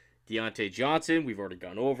class. Diontae Johnson, we've already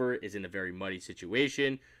gone over, is in a very muddy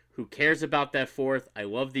situation. Who cares about that 4th? I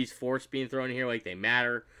love these 4ths being thrown in here like they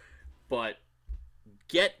matter. But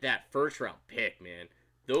get that first round pick, man.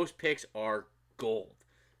 Those picks are gold.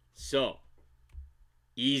 So,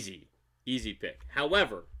 easy pick.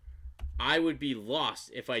 However, I would be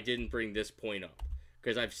lost if I didn't bring this point up.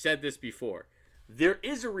 Because I've said this before. There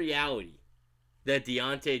is a reality that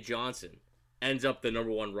Diontae Johnson ends up the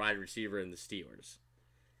number 1 wide receiver in the Steelers.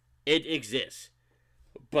 It exists.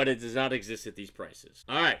 But it does not exist at these prices.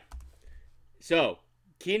 All right. So,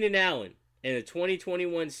 Keenan Allen in a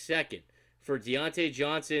 2021 second. For Diontae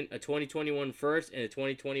Johnson, a 2021 first and a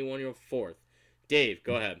 2021 fourth. Dave,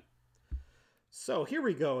 go ahead. So here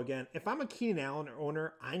we go again. If I'm a Keenan Allen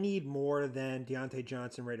owner, I need more than Diontae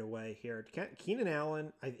Johnson right away here. Keenan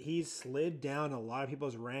Allen, he's slid down a lot of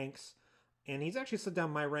people's ranks, and he's actually slid down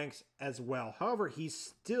my ranks as well. However, he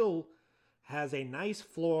still has a nice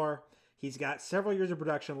floor. He's got several years of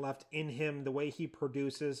production left in him, the way he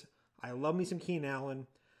produces. I love me some Keenan Allen.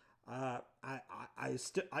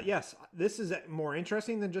 Yes, this is more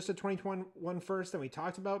interesting than just a 2021 first than we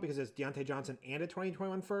talked about because it's Diontae Johnson and a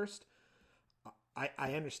 2021 first.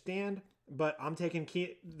 I understand, but I'm taking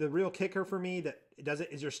the real kicker for me that does it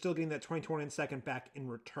is you're still getting that 2021 second back in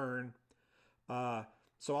return.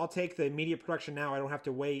 So I'll take the immediate production now. I don't have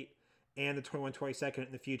to wait, and the 21 second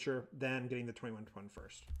in the future, then getting the 21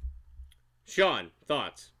 first. Sean,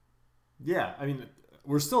 thoughts? Yeah, I mean,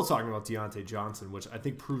 we're still talking about Diontae Johnson, which I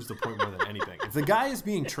think proves the point more than anything. If the guy is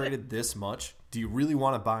being traded this much, do you really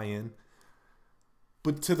want to buy in?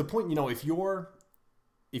 But to the point, if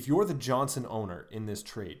you're the Johnson owner in this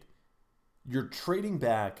trade, you're trading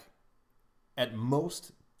back at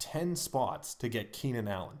most 10 spots to get Keenan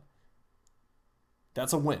Allen.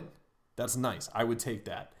 That's a win. That's nice. I would take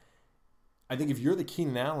that. I think if you're the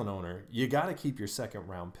Keenan Allen owner, you got to keep your second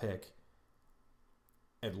round pick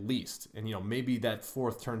at least. And, maybe that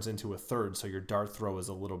 4th turns into a 3rd, so your dart throw is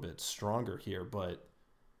a little bit stronger here. But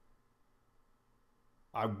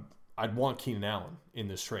I'd want Keenan Allen in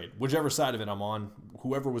this trade. Whichever side of it I'm on,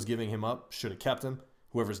 whoever was giving him up should have kept him.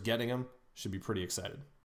 Whoever's getting him should be pretty excited.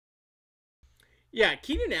 Yeah,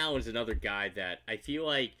 Keenan Allen's another guy that I feel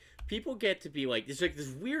like people get to be like, there's like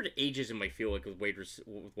this weird ageism I feel like with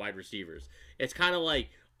wide receivers. It's kind of like,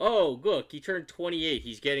 oh, look, he turned 28.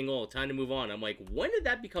 He's getting old. Time to move on. I'm like, when did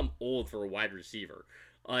that become old for a wide receiver?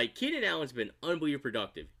 Keenan Allen's been unbelievably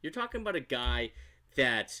productive. You're talking about a guy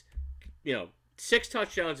that's, 6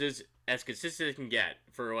 touchdowns is as consistent as it can get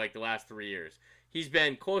for like the last 3 years. He's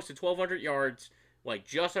been close to 1,200 yards, like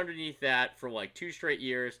just underneath that for like 2 straight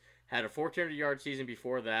years. Had a 1,400-yard season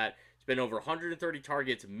before that. It's been over 130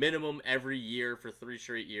 targets minimum every year for 3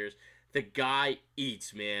 straight years. The guy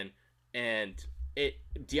eats, man. And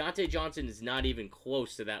Diontae Johnson is not even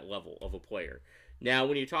close to that level of a player. Now,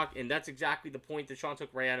 when you talk, and that's exactly the point that Sean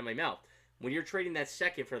took right out of my mouth. When you're trading that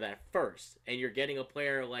second for that first, and you're getting a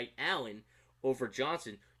player like Allen over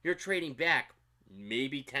Johnson, you're trading back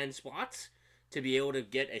maybe 10 spots to be able to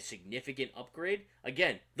get a significant upgrade.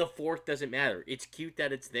 Again, the 4th doesn't matter. It's cute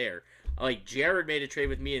that it's there. Like, Jared made a trade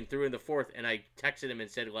with me and threw in the 4th, and I texted him and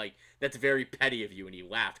said, like, that's very petty of you, and he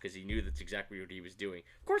laughed because he knew that's exactly what he was doing.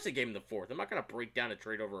 Of course I gave him the 4th. I'm not going to break down a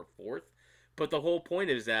trade over a 4th. But the whole point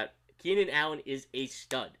is that Keenan Allen is a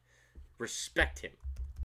stud. Respect him.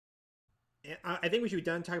 I think we should be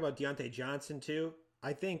done talking about Diontae Johnson, too.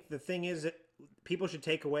 I think the thing is that people should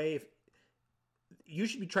take away, if you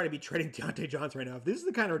should be trying to be trading Diontae Johnson right now. If this is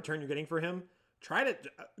the kind of return you're getting for him, try to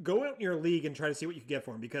go out in your league and try to see what you can get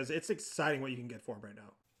for him, because it's exciting what you can get for him right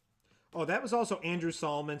now. Oh, that was also Andrew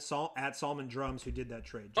Solomon, at Solomon Drums, who did that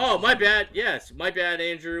trade. Oh, my bad. Yes, my bad,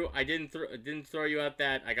 Andrew. I didn't throw you out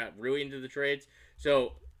that. I got really into the trades.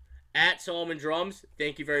 So, at Solomon Drums,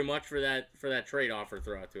 thank you very much for that trade offer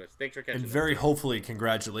throw out to us. Thanks for catching. And very hopefully,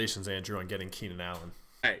 congratulations, Andrew, on getting Keenan Allen.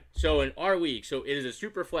 All right. So in our league, so it is a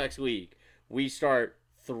super flex league. We start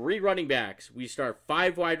 3 running backs. We start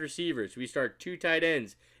 5 wide receivers. We start 2 tight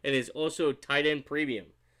ends, and it's also tight end premium.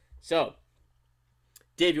 So,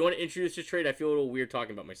 Dave, you want to introduce this trade? I feel a little weird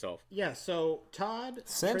talking about myself. Yeah, so Todd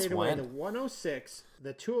traded away the 106,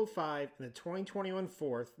 the 205, and the 2021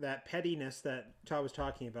 4th, that pettiness that Todd was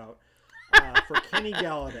talking about, for Kenny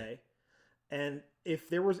Galladay. And if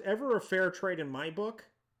there was ever a fair trade in my book,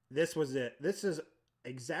 this was it. This is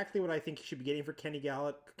exactly what I think you should be getting for Kenny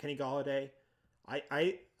Galladay.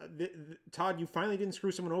 Todd, you finally didn't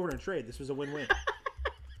screw someone over in a trade. This was a win-win.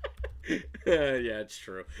 Yeah, it's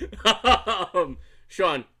true.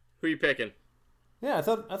 Sean, who are you picking? Yeah, I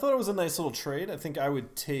thought it was a nice little trade. I think I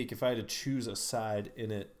would take, if I had to choose a side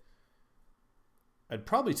in it, I'd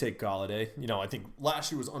probably take Galladay. I think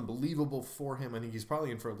last year was unbelievable for him. I think he's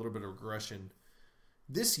probably in for a little bit of regression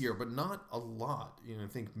this year, but not a lot. I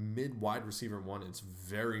think mid wide receiver 1 is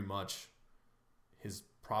very much his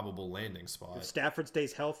probable landing spot. If Stafford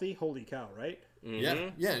stays healthy, holy cow, right?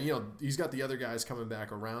 Mm-hmm. Yeah. He's got the other guys coming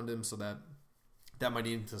back around him, so that might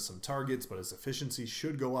eat into some targets, but his efficiency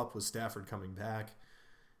should go up with Stafford coming back.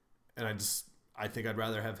 And I think I'd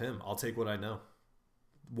rather have him. I'll take what I know.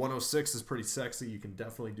 106 is pretty sexy. You can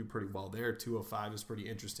definitely do pretty well there. 205 is pretty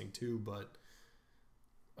interesting too, but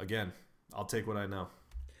again, I'll take what I know.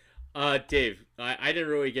 Dave, I didn't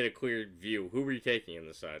really get a clear view. Who were you taking in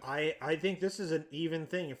the side? I think this is an even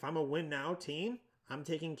thing. If I'm a win now team, I'm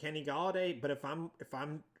taking Kenny Galladay. But if I'm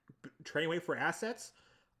trading away for assets,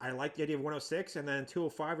 I like the idea of 106, and then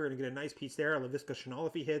 205. We're gonna get a nice piece there. Laviska Shenault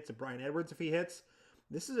if he hits, a Brian Edwards if he hits.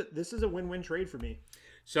 This is a win-win trade for me.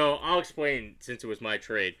 So I'll explain since it was my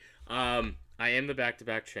trade. I am the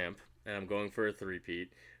back-to-back champ, and I'm going for a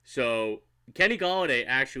three-peat. So Kenny Galladay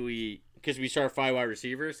actually, because we start 5 wide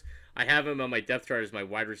receivers, I have him on my depth chart as my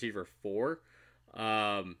wide receiver 4.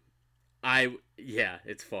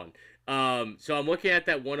 It's fun. So I'm looking at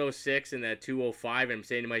that 106 and that 205, and I'm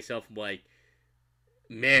saying to myself, like,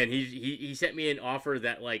 man, he sent me an offer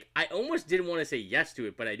that, like, I almost didn't want to say yes to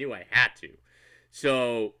it, but I knew I had to.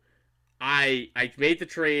 So I made the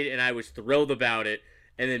trade, and I was thrilled about it.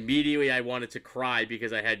 And then immediately I wanted to cry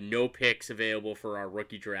because I had no picks available for our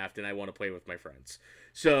rookie draft, and I want to play with my friends.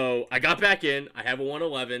 So I got back in. I have a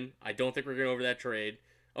 111. I don't think we're going over that trade.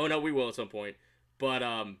 Oh, no, we will at some point. But,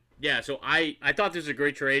 so I thought this was a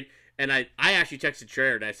great trade. And I actually texted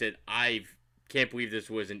Jared, and I said, I can't believe this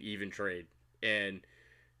was an even trade. And,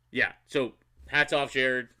 yeah, so hats off,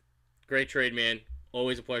 Jared. Great trade, man.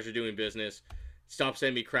 Always a pleasure doing business. Stop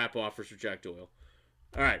sending me crap offers for Jack Doyle.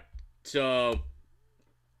 All right, so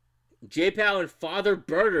J-Pal and Father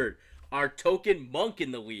Bernard, our token monk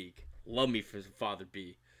in the league. Love me for Father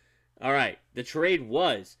B. All right, the trade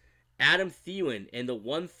was Adam Thielen and the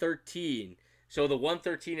 113. So the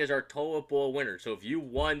 113 is our toilet bowl winner. So if you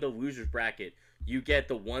won the loser's bracket, you get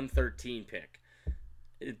the 113 pick.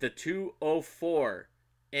 The 204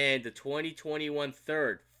 and the 2021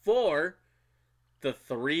 third for the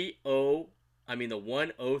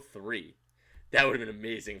 103. That would have been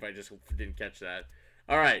amazing if I just didn't catch that.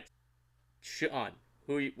 All right. Sean,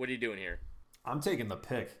 what are you doing here? I'm taking the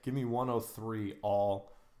pick. Give me 103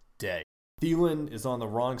 all day. Thielen is on the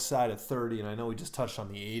wrong side at 30, and I know we just touched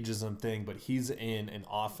on the ageism thing, but he's in an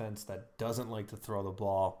offense that doesn't like to throw the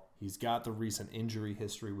ball. He's got the recent injury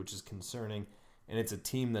history, which is concerning, and it's a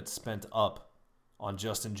team that spent up on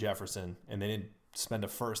Justin Jefferson, and they didn't spend a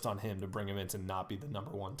first on him to bring him in to not be the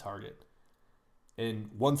number 1 target. In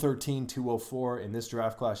 113, 204, in this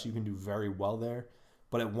draft class, you can do very well there.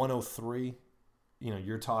 But at 103,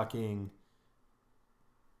 you're talking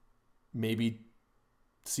maybe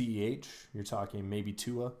CEH. You're talking maybe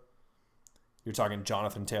Tua. You're talking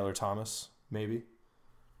Jonathan Taylor-Thomas, maybe.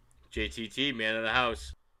 JTT, man of the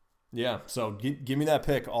house. Yeah, so give me that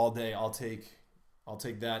pick all day. I'll take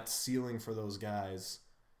that ceiling for those guys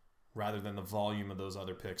rather than the volume of those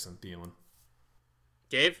other picks in Thielen.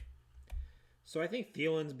 Dave? So I think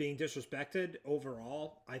Thielen's being disrespected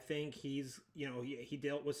overall. I think he's, he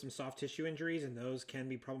dealt with some soft tissue injuries, and those can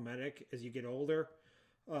be problematic as you get older.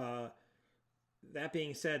 That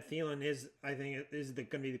being said, Thielen is going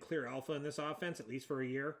to be the clear alpha in this offense, at least for a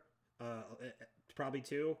year, probably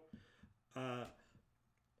 2.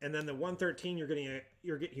 And then the 113,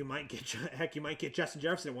 you might get Justin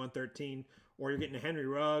Jefferson at 113, or you're getting a Henry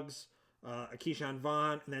Ruggs, a Keyshawn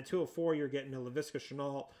Vaughn, and then 204, you're getting a Laviska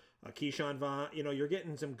Shenault, Keyshawn Vaughn. You're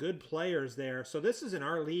getting some good players there. So this is in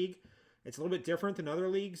our league. It's a little bit different than other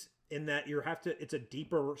leagues in that it's a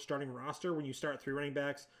deeper starting roster when you start 3 running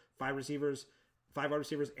backs, 5 receivers, 5 wide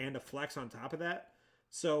receivers, and a flex on top of that.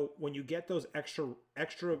 So when you get those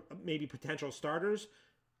extra maybe potential starters,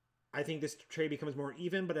 I think this trade becomes more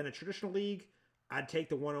even. But in a traditional league, I'd take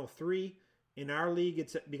the 103. In our league,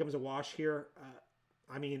 it becomes a wash here.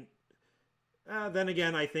 Then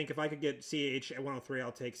again, I think if I could get CH at 103,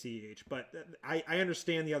 I'll take CH. But I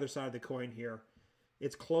understand the other side of the coin here.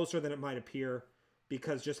 It's closer than it might appear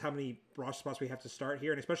because just how many roster spots we have to start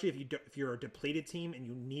here, and especially if you're a depleted team and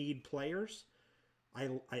you need players, I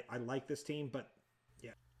like this team. But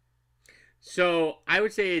yeah. So I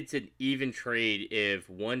would say it's an even trade if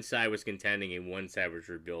one side was contending and one side was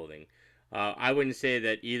rebuilding. I wouldn't say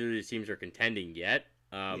that either of the teams are contending yet.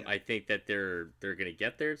 Yeah. I think that they're gonna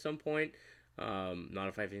get there at some point. Not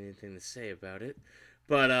if I have anything to say about it,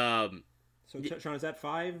 but So, Sean, is that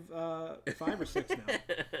five or six now?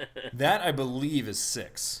 That, I believe, is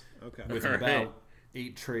 6. Okay. With All about right.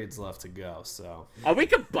 8 trades left to go. So Are we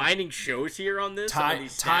combining shows here on this? On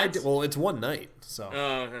these tied. stats? Well, it's one night. So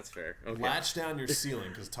Oh, that's fair. Okay. latch down your ceiling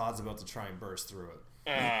because Todd's about to try and burst through it.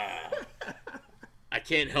 I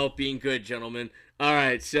can't help being good, gentlemen. All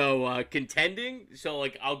right, so contending. So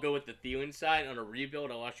like, I'll go with the Thielen side on a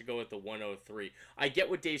rebuild. I'll actually go with the 103. I get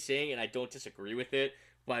what Dave's saying, and I don't disagree with it.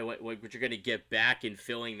 By what you're going to get back in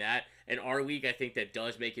filling that. In our league, I think that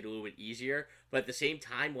does make it a little bit easier. But at the same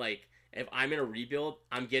time, like, if I'm in a rebuild,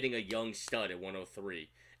 I'm getting a young stud at 103.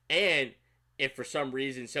 And if for some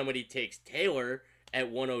reason somebody takes Taylor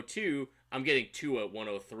at 102, I'm getting 2 at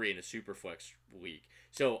 103 in a Superflex league.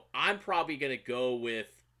 So I'm probably going to go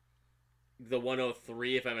with the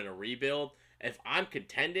 103 if I'm in a rebuild. If I'm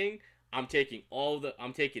contending, I'm taking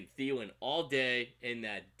Thielen all day in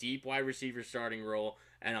that deep wide receiver starting role,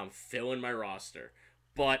 and I'm filling my roster.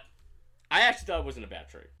 But I actually thought it wasn't a bad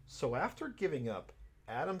trade. So after giving up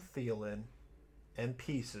Adam Thielen and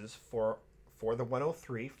pieces for the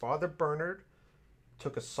 103, Father Bernard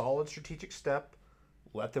took a solid strategic step,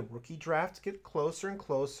 let the rookie draft get closer and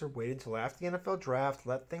closer, waited until after the NFL draft,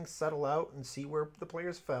 let things settle out and see where the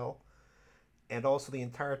players fell. And also the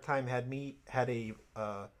entire time had a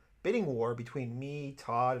bidding war between me,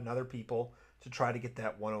 Todd, and other people to try to get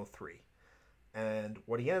that 103. And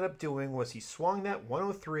what he ended up doing was he swung that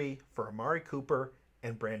 103 for Amari Cooper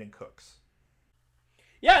and Brandon Cooks.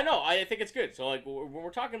 Yeah, no, I think it's good. So like, when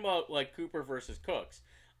we're talking about like Cooper versus Cooks,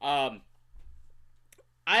 I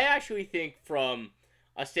actually think from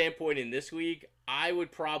a standpoint in this league, I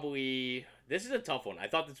would probably. This is a tough one. I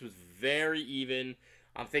thought this was very even.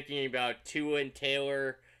 I'm thinking about Tua and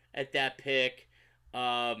Taylor at that pick.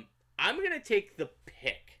 I'm going to take the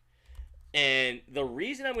pick. And the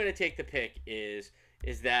reason I'm going to take the pick is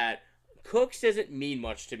that Cooks doesn't mean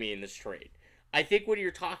much to me in this trade. I think when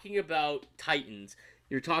you're talking about Titans,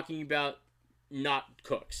 you're talking about not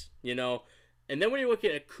Cooks, you know? And then when you're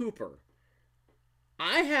looking at Cooper,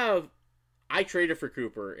 I traded for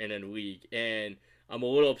Cooper in a league, and I'm a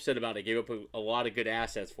little upset about it. I gave up a lot of good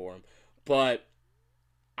assets for him. But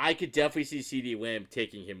I could definitely see CD Lamb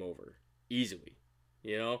taking him over easily,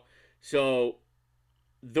 you know? So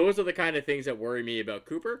those are the kind of things that worry me about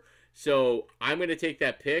Cooper. So I'm going to take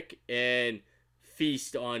that pick and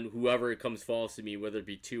feast on whoever it comes falls to me, whether it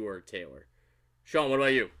be Tua or Taylor. Sean, what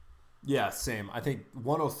about you? Yeah, same. I think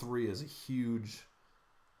 103 is a huge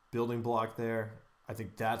building block there. I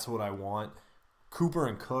think that's what I want. Cooper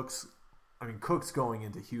and Cooks. I mean, Cooks going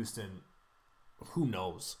into Houston, who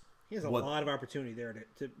knows? He has a lot of opportunity there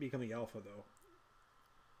to become the alpha, though.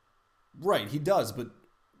 Right, he does, but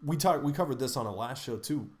we covered this on a last show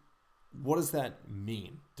too. What does that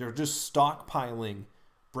mean? They're just stockpiling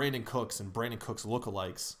Brandon Cooks and Brandon Cooks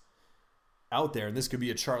lookalikes out there, and this could be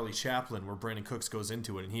a Charlie Chaplin where Brandon Cooks goes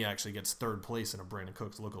into it and he actually gets third place in a Brandon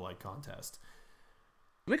Cooks lookalike contest.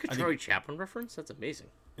 Make a Charlie Chaplin reference? That's amazing.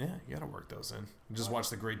 Yeah, you got to work those in. I just watched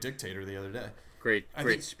The Great Dictator the other day. Great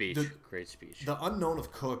speech. Great speech. The unknown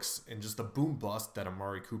of Cooks and just the boom bust that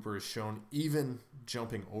Amari Cooper has shown, even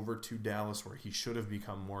jumping over to Dallas where he should have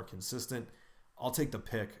become more consistent, I'll take the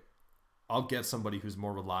pick. I'll get somebody who's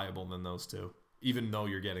more reliable than those two, even though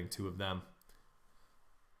you're getting 2 of them.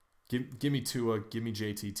 Give me Tua, give me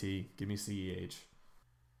JTT, give me CEH.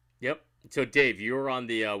 Yep. So, Dave, you were on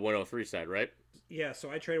the 103 side, right? Yeah,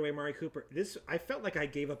 so I traded away Amari Cooper. I felt like I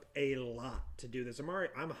gave up a lot to do this. I'm high You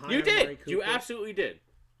on Amari did. Cooper. You absolutely did.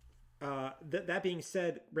 That being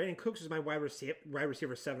said, Brandon Cooks is my wide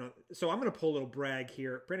receiver 7. So I'm going to pull a little brag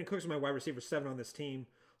here. Brandon Cooks is my wide receiver 7 on this team.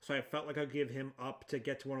 So I felt like I'd give him up to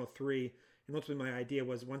get to 103. And ultimately, my idea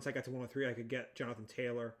was once I got to 103, I could get Jonathan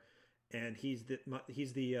Taylor, and he's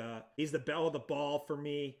the bell of the ball for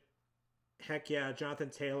me. Heck yeah, Jonathan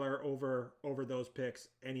Taylor over those picks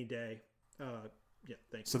any day. Yeah,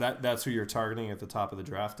 thanks. So that's who you're targeting at the top of the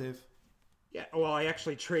draft, Dave? Yeah, well, I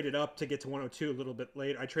actually traded up to get to 102 a little bit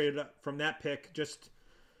late. I traded up from that pick just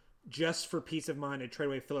for peace of mind. I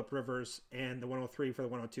traded away Phillip Rivers and the 103 for the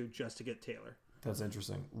 102 just to get Taylor. That's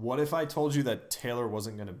interesting. What if I told you that Taylor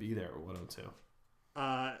wasn't going to be there at 102?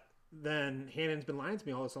 Then Hannon's been lying to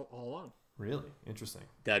me all along. Really? Interesting.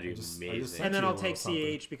 That'd be amazing. And then I'll take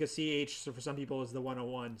CH because CH, so for some people, is the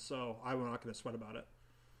 101. So I'm not going to sweat about it.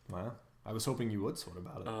 Wow. I was hoping you would sort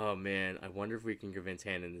about it. Oh, man. I wonder if we can convince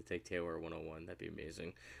Hannon to take Taylor at 101. That'd be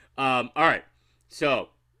amazing. All right. So,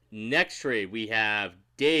 next trade, we have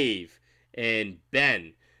Dave and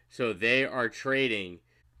Ben. So, they are trading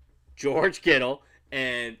George Kittle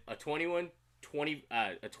and a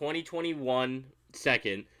 2021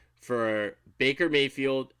 second for Baker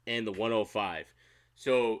Mayfield and the 105.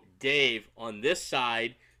 So, Dave, on this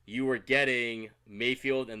side, you were getting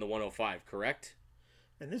Mayfield and the 105, correct?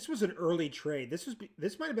 And this was an early trade. This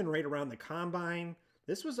might have been right around the combine.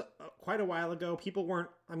 This was quite a while ago. People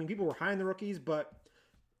were high on the rookies, but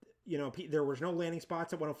there was no landing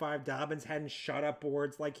spots at 105. Dobbins hadn't shot up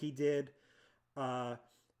boards like he did. And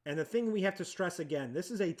the thing we have to stress again,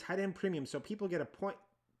 this is a tight end premium, so people get a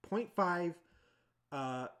 0.5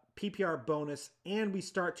 PPR bonus, and we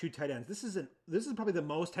start 2 tight ends. This is probably the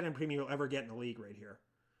most tight end premium you'll ever get in the league right here.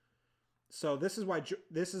 So this is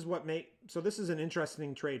an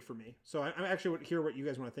interesting trade for me. So I actually would hear what you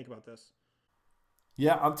guys want to think about this.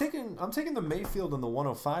 Yeah, I'm taking the Mayfield and the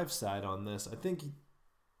 105 side on this. I think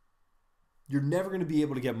you're never going to be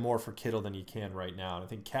able to get more for Kittle than you can right now. And I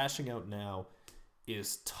think cashing out now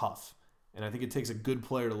is tough. And I think it takes a good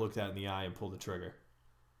player to look that in the eye and pull the trigger.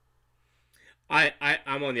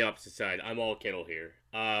 I'm on the opposite side. I'm all Kittle here.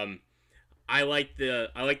 I like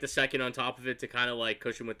the second on top of it to kind of like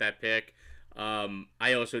cushion with that pick.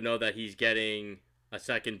 I also know that he's getting a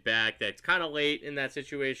second back that's kind of late in that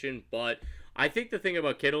situation, but I think the thing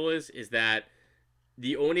about Kittle is that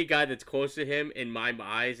the only guy that's close to him in my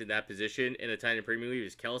eyes in that position in a tight end premium league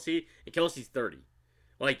is Kelsey, and Kelsey's 30.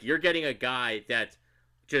 Like, you're getting a guy that's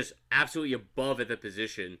just absolutely above at the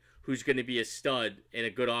position who's going to be a stud in a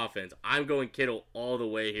good offense. I'm going Kittle all the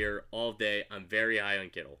way here, all day. I'm very high on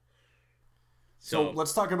Kittle. So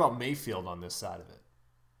let's talk about Mayfield on this side of it.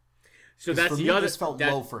 So that's the other. This felt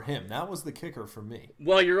low for him. That was the kicker for me.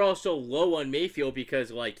 Well, you're also low on Mayfield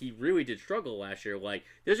because like he really did struggle last year. Like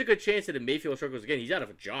there's a good chance that if Mayfield struggles again, he's out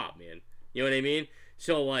of a job, man. You know what I mean?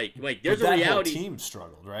 So like there's a reality. Whole team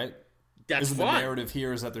struggled, right? That's Isn't fine. The narrative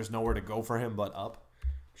here is that there's nowhere to go for him but up.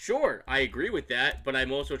 Sure, I agree with that, but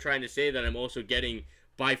I'm also trying to say that I'm also getting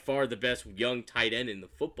by far the best young tight end in the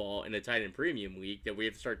football in a tight end premium league that we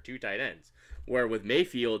have to start 2 tight ends. Where with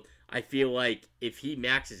Mayfield, I feel like if he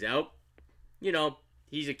maxes out,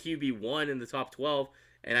 he's a QB1 in the top 12,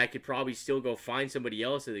 and I could probably still go find somebody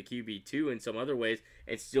else at the QB2 in some other ways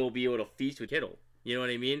and still be able to feast with Kittle. You know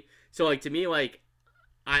what I mean? So, like, to me, like,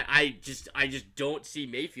 I just don't see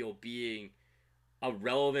Mayfield being a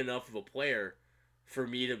relevant enough of a player for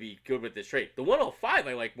me to be good with this trade. The 105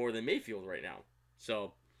 I like more than Mayfield right now.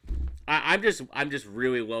 So, I'm just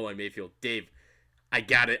really low on Mayfield. Dave, I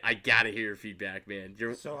gotta hear your feedback, man.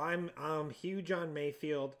 So I'm huge on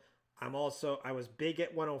Mayfield. I was big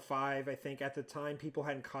at 105. I think at the time people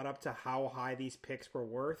hadn't caught up to how high these picks were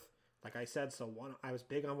worth. Like I said, I was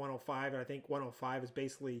big on 105, and I think 105 is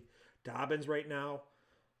basically Dobbins right now.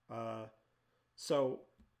 So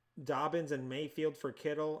Dobbins and Mayfield for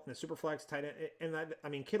Kittle and a superflex tight end.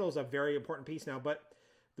 And Kittle's a very important piece now. But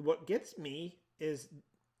what gets me is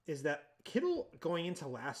that Kittle going into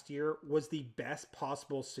last year was the best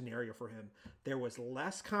possible scenario for him. There was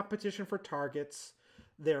less competition for targets.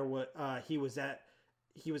 He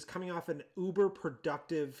was coming off an uber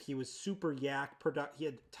productive. He was super he had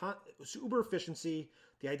uber efficiency.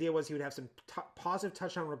 The idea was he would have some positive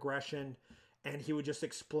touchdown regression, and he would just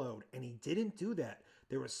explode. And he didn't do that.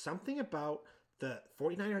 There was something about the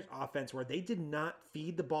 49ers offense where they did not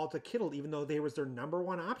feed the ball to Kittle, even though they was their number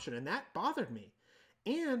one option, and that bothered me.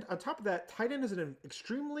 And on top of that, tight end is an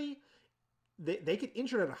extremely they get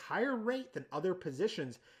injured at a higher rate than other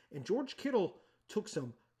positions. And George Kittle took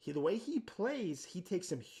the way he plays, he takes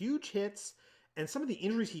some huge hits. And some of the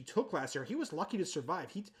injuries he took last year, he was lucky to survive.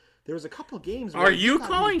 There was a couple of games. Are you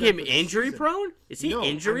calling him injury prone? Is he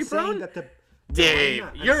injury prone? Dave,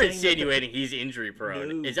 you're insinuating he's injury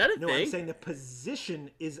prone. Is that a thing? No, I'm saying the position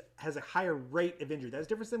has a higher rate of injury. That's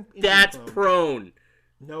different than injury That's prone.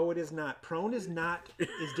 No, it is not. Prone is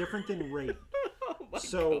different than rate. Oh my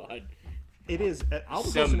God. It is. I'll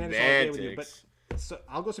go semantics all day with you,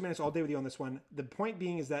 I'll go semantics all day with you on this one. The point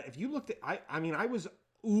being is that if you looked at, I was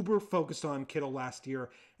uber focused on Kittle last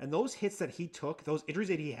year, and those hits that he took, those injuries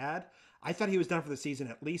that he had, I thought he was done for the season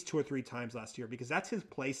at least 2 or 3 times last year because that's his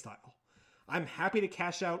play style. I'm happy to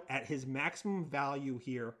cash out at his maximum value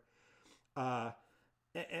here.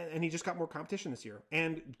 And he just got more competition this year.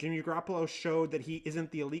 And Jimmy Garoppolo showed that he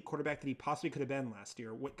isn't the elite quarterback that he possibly could have been last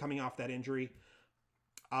year, coming off that injury.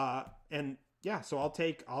 So I'll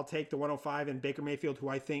take the 105 and Baker Mayfield, who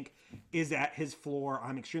I think is at his floor.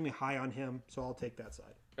 I'm extremely high on him, so I'll take that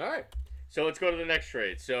side. All right. So let's go to the next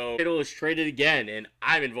trade. So Kittle is traded again, and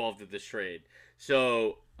I'm involved with this trade.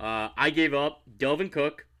 So I gave up Dalvin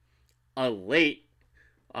Cook, a late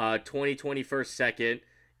 2020 first second,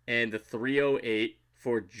 and the 308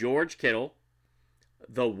 for George Kittle,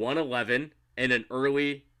 the 111, and an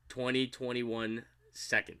early 2021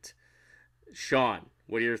 second. Sean,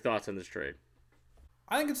 what are your thoughts on this trade?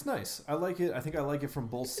 I think it's nice. I like it. I think I like it from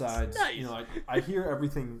both sides. Nice. You know, I hear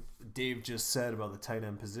everything Dave just said about the tight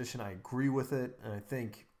end position. I agree with it, and I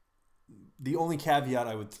think the only caveat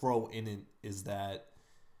I would throw in it is that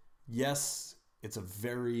yes, it's a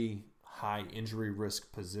very high injury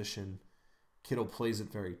risk position. Kittle plays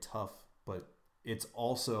it very tough, but it's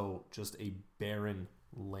also just a barren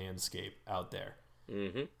landscape out there.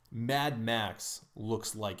 Mm-hmm. Mad Max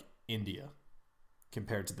looks like India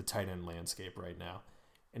compared to the tight end landscape right now.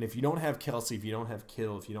 And if you don't have Kelsey, if you don't have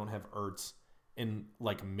Kittle, if you don't have Ertz, and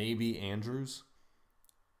like maybe Andrews,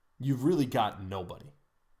 you've really got nobody.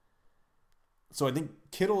 So I think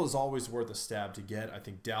Kittle is always worth a stab to get. I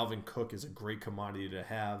think Dalvin Cook is a great commodity to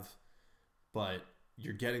have, but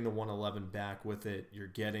you're getting the 111 back with it. You're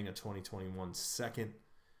getting a 2021 second.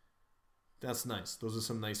 That's nice. Those are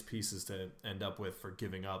some nice pieces to end up with for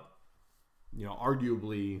giving up, you know,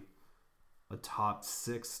 arguably a top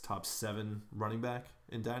 6, top 7 running back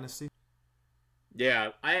in Dynasty. Yeah,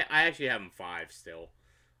 I actually have him 5 still.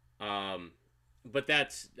 But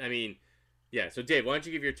that's, I mean, yeah. So Dave, why don't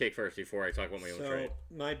you give your take first before I talk about my own trade?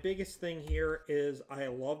 My biggest thing here is I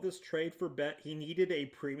love this trade for Bet. He needed a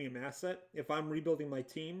premium asset. If I'm rebuilding my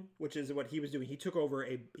team, which is what he was doing,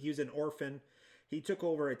 he was an orphan. He took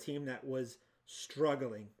over a team that was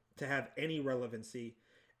struggling to have any relevancy.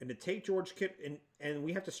 And to take George Kittle, and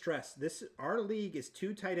we have to stress this: our league is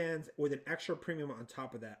 2 tight ends with an extra premium on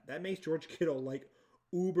top of that. That makes George Kittle like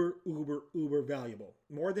uber valuable,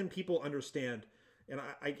 more than people understand. And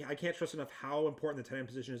I can't stress enough how important the tight end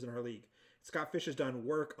position is in our league. Scott Fish has done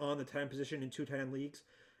work on the tight end position in 2 tight end leagues,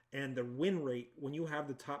 and the win rate when you have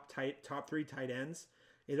the top 3 tight ends,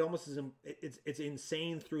 it almost is it's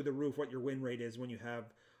insane through the roof what your win rate is when you have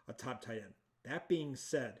a top tight end. That being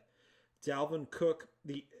said, Dalvin Cook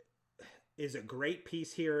is a great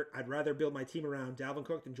piece here. I'd rather build my team around Dalvin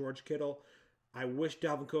Cook than George Kittle. I wish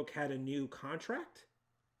Dalvin Cook had a new contract.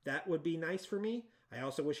 That would be nice for me. I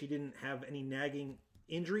also wish he didn't have any nagging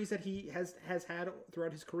injuries that he has had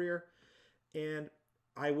throughout his career. And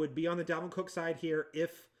I would be on the Dalvin Cook side here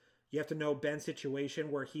if you have to know Ben's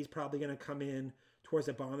situation where he's probably going to come in towards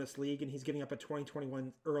the bottom of this league and he's giving up a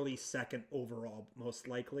 2021 early second overall, most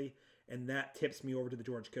likely. And that tips me over to the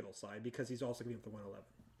George Kittle side because he's also giving up the 111.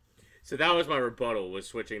 So that was my rebuttal, was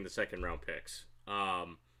switching the second round picks.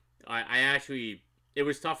 I actually, it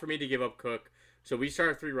was tough for me to give up Cook. So we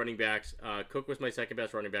started 3 running backs. Cook was my second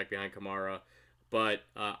best running back behind Kamara. But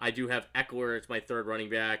I do have Eckler as my 3rd running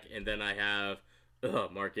back. And then I have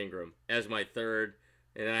Mark Ingram as my 3rd.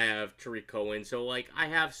 And then I have Tariq Cohen. So, like, I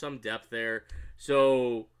have some depth there.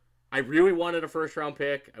 So I really wanted a first round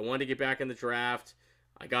pick. I wanted to get back in the draft.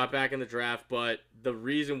 I got back in the draft. But the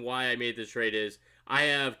reason why I made this trade is I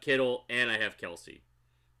have Kittle and I have Kelsey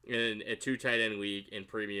in a 2 tight end league in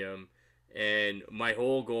premium. And my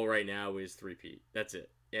whole goal right now is 3-peat. That's it.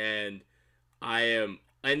 And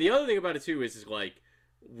the other thing about it too is like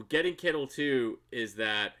getting Kittle too is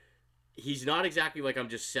that he's not exactly like I'm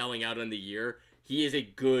just selling out on the year. He is a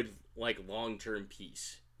good like long-term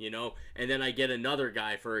piece, you know? And then I get another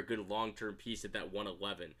guy for a good long-term piece at that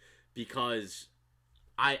 111 because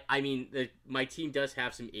I mean my team does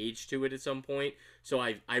have some age to it at some point. So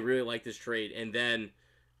I really like this trade. And then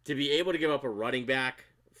to be able to give up a running back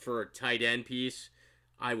for a tight end piece,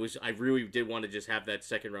 I really did want to just have that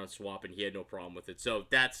second round swap, and he had no problem with it. So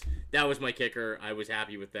that was my kicker. I was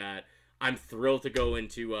happy with that. I'm thrilled to go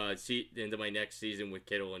into my next season with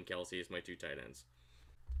Kittle and Kelsey as my 2 tight ends.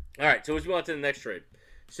 All right, so let's move on to the next trade.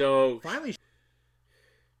 So Finally,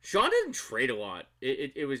 Sean didn't trade a lot.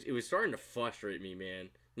 It was starting to frustrate me, man.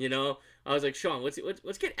 You know, I was like, Sean, let's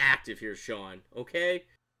get active here, Sean. Okay.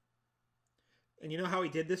 and you know how he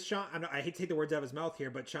did this, Sean? I hate to take the words out of his mouth here,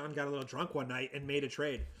 but Sean got a little drunk one night and made a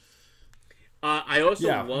trade. I also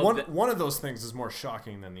love one of those things is more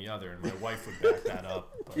shocking than the other, and my wife would back that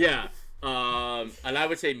up. But. Yeah. And I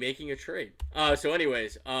would say making a trade. So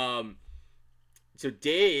anyways, so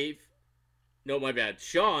my bad.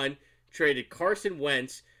 Sean traded Carson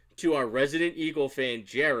Wentz to our resident Eagle fan,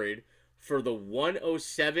 Jared, for the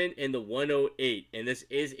 107 and the 108. And this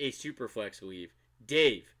is a Superflex leave.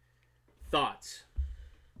 Dave, thoughts?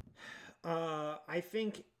 I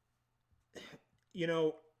think,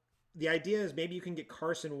 the idea is maybe you can get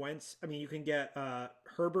Carson Wentz. I mean, you can get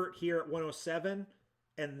Herbert here at 107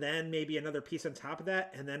 and then maybe another piece on top of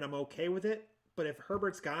that, and then I'm okay with it. But if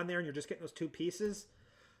Herbert's gone there and you're just getting those two pieces,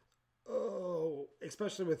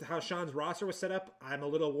 especially with how Sean's roster was set up, I'm a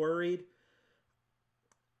little worried.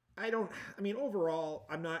 Overall,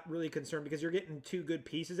 I'm not really concerned because you're getting two good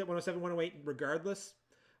pieces at 107, 108 regardless.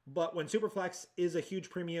 But when Superflex is a huge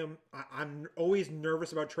premium, I'm always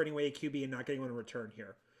nervous about trading away a QB and not getting one in return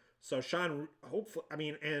here. So Sean,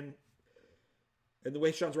 hopefully, and the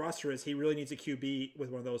way Sean's roster is, he really needs a QB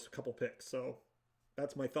with one of those couple picks. So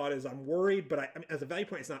that's my thought. Is I'm worried, but as a value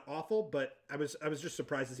point, it's not awful. But I was just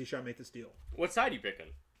surprised to see Sean make this deal. What side are you picking?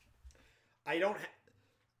 I don't.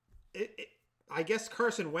 I guess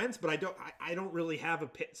Carson Wentz, but I don't really have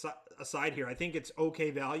a side here. I think it's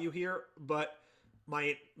okay value here, but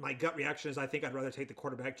my gut reaction is I think I'd rather take the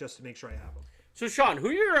quarterback just to make sure I have him. So Sean, who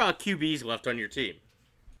are your QBs left on your team?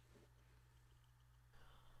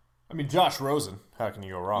 I mean, Josh Rosen. How can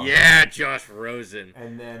you go wrong? Yeah, Josh Rosen.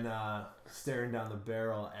 And then staring down the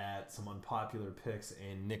barrel at some unpopular picks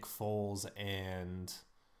in Nick Foles and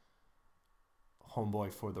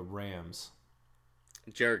homeboy for the Rams,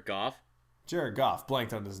 Jared Goff. Jared Goff.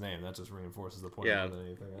 Blanked on his name. That just reinforces the point more than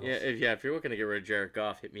anything else. Yeah. If you're looking to get rid of Jared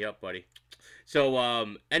Goff, hit me up, buddy.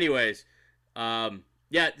 So, anyways,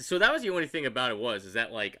 So that was the only thing about it is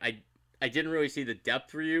that like I didn't really see the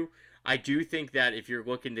depth for you. I do think that if you're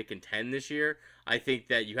looking to contend this year, I think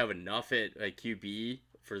that you have enough at QB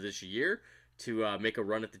for this year to make a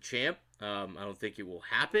run at the champ. I don't think it will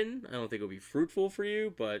happen. I don't think it'll be fruitful for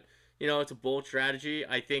you, but it's a bold strategy.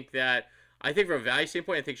 I think from a value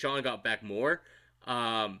standpoint, I think Sean got back more.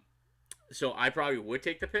 So I probably would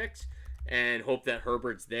take the picks and hope that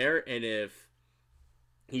Herbert's there. And if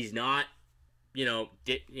he's not, he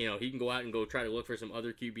can go out and go try to look for some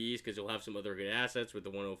other QBs because he'll have some other good assets with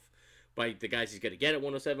by the guys he's going to get at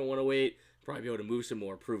 107, 108. Probably be able to move some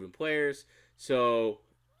more proven players. So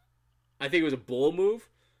I think it was a bold move.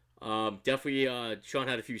 Definitely, Sean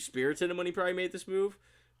had a few spirits in him when he probably made this move,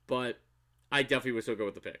 but I definitely would still go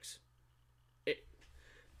with the picks.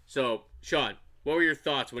 So, Sean, what were your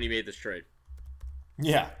thoughts when you made this trade?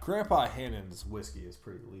 Yeah, Grandpa Hannon's whiskey is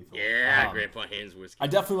pretty lethal. Yeah, Grandpa Hannon's whiskey. I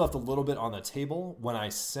definitely left a little bit on the table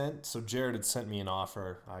when so Jared had sent me an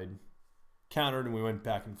offer. I countered and we went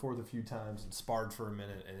back and forth a few times and sparred for a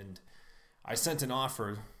minute, and I sent an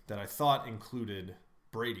offer that I thought included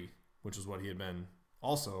Brady, which is what he had been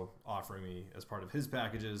also offering me as part of his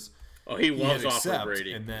packages. Oh, he loves offering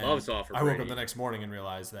Brady. And then loves offering I woke Brady. up the next morning and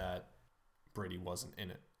realized that Brady wasn't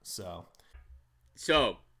in it. So,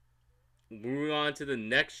 moving on to the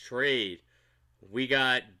next trade, we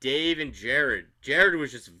got Dave and Jared. Jared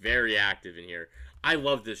was just very active in here. I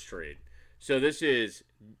love this trade. So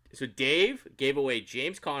Dave gave away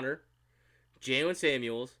James Conner, Jalen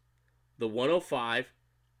Samuels, the 105,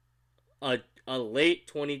 a late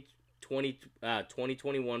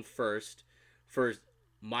 2021 first for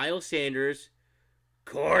Miles Sanders,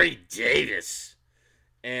 Corey Davis,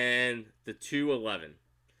 and the 211.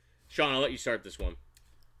 Sean, I'll let you start this one.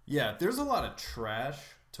 Yeah, there's a lot of trash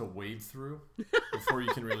to wade through before you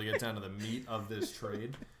can really get down to the meat of this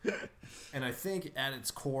trade. And I think at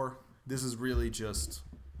its core, this is really just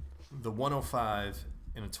the 105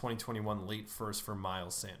 in a 2021 late first for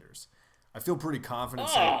Miles Sanders. I feel pretty confident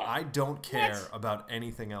saying I don't care about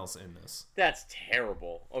anything else in this. That's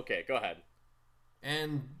terrible. Okay, go ahead.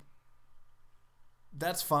 And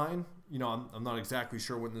that's fine. I'm not exactly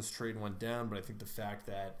sure when this trade went down, but I think the fact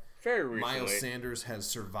that Miles Sanders has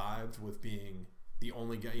survived with being the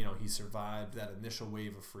only guy, he survived that initial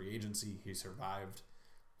wave of free agency. He survived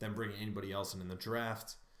them bringing anybody else in the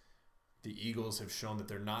draft. The Eagles have shown that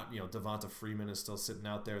they're not, Devonta Freeman is still sitting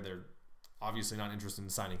out there. They're obviously not interested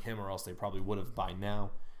in signing him, or else they probably would have by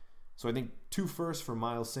now. So I think 2 firsts for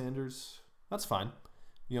Miles Sanders, that's fine.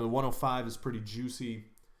 The 105 is pretty juicy.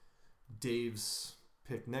 Dave's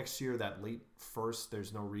pick next year, that late first,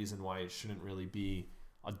 there's no reason why it shouldn't really be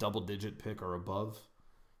a double-digit pick or above.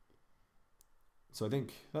 So I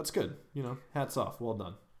think that's good. Hats off. Well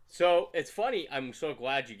done. So it's funny. I'm so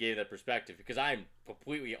glad you gave that perspective because I'm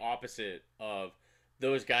completely opposite of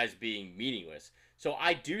those guys being meaningless. So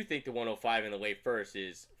I do think the 105 in the late first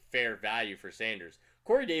is fair value for Sanders.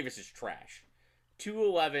 Corey Davis is trash.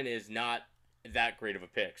 211 is not that great of a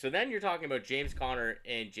pick. So then you're talking about James Conner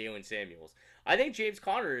and Jalen Samuels. I think James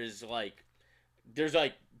Conner is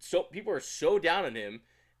so people are so down on him,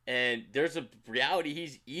 and there's a reality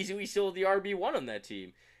he's easily still the RB1 on that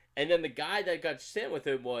team. And then the guy that got sent with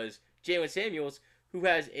him was Jalen Samuels, who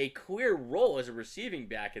has a clear role as a receiving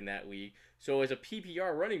back in that league. So as a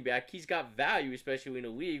PPR running back, he's got value, especially in a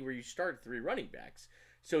league where you start 3 running backs.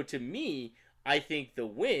 So to me, I think the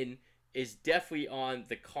win is definitely on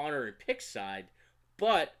the Connor and pick side,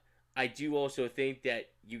 but I do also think that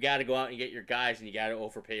you got to go out and get your guys, and you got to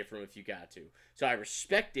overpay for them if you got to. So I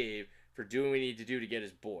respect Dave for doing what he needed to do to get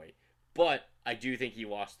his boy, but I do think he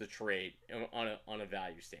lost the trade on a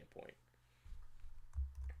value standpoint.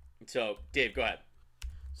 So, Dave, go ahead.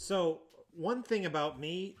 So one thing about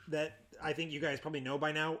me that I think you guys probably know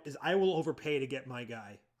by now is I will overpay to get my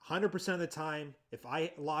guy. 100% of the time, if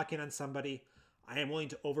I lock in on somebody, I am willing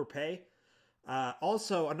to overpay.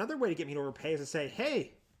 Also, another way to get me to overpay is to say,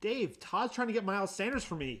 hey, Dave, Todd's trying to get Miles Sanders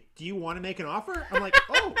for me. Do you want to make an offer? I'm like,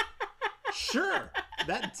 oh, sure.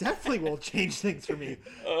 That definitely will change things for me.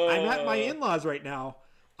 I'm at my in-laws right now.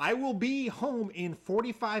 I will be home in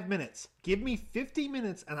 45 minutes. Give me 50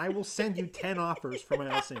 minutes, and I will send you 10 offers for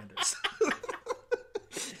Miles Sanders.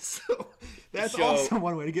 So that's also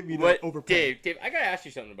one way to get me to overpay. Dave, I got to ask you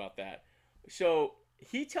something about that. So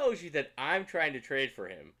he tells you that I'm trying to trade for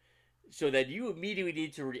him so that you immediately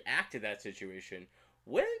need to react to that situation.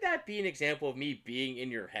 Wouldn't that be an example of me being in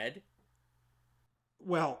your head?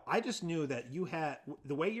 Well, I just knew that you had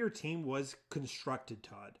the way your team was constructed,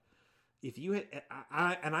 Todd. If you had,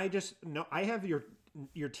 I just know I have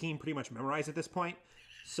your team pretty much memorized at this point.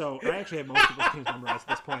 So I actually have most of the teams memorized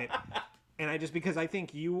at this point. And because I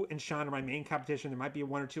think you and Sean are my main competition, there might be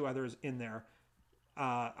one or two others in there.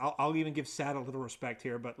 I'll even give Sad a little respect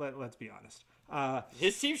here, but let's be honest.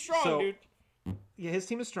 His team's strong, dude. Yeah, his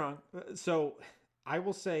team is strong. So I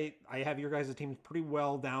will say I have your guys' team pretty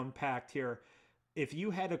well down packed here. If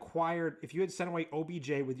you had sent away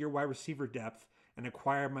OBJ with your wide receiver depth and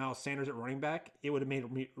acquired Miles Sanders at running back, it would have made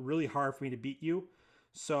it really hard for me to beat you.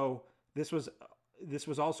 So this was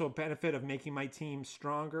also a benefit of making my team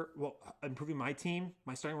stronger, well, improving my team,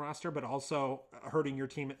 my starting roster, but also hurting your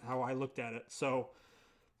team how I looked at it. So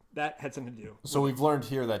that had something to do. So we've learned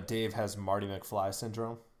here that Dave has Marty McFly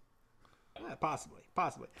syndrome. Possibly.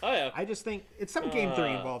 Oh yeah. I just think it's some game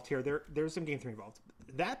theory involved here. There's some game theory involved.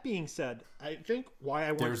 That being said, I think why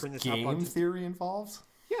I want to bring this up. There's game theory involved?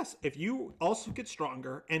 Yes. If you also get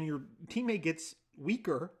stronger and your teammate gets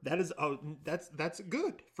weaker, that's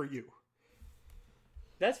good for you.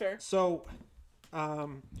 That's fair. So,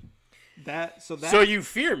 So you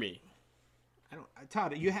fear me?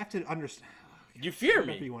 Todd, you have to understand. You fear me?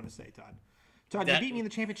 Whatever you want to say, Todd. Todd, you beat me in the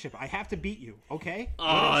championship. I have to beat you, okay?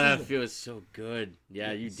 Oh, that feels so good.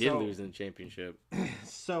 Yeah, you did lose in the championship.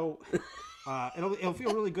 So, it'll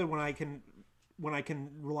feel really good when I can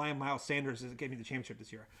rely on Miles Sanders to get me the championship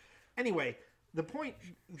this year. Anyway, the point,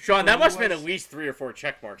 Sean, that must have been at least 3 or 4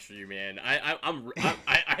 check marks for you, man.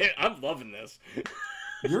 I'm loving this.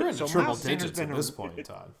 You're in triple digits at this point,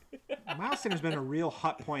 Todd. Miles Sanders has been a real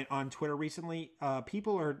hot point on Twitter recently.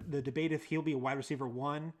 People are the debate if he'll be a wide receiver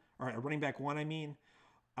 1 or a running back 1.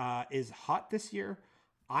 Is hot this year.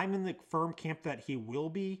 I'm in the firm camp that he will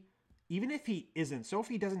be, even if he isn't. So if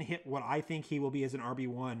he doesn't hit what I think he will be as an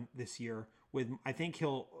RB1 this year, I think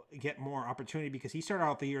he'll get more opportunity because he started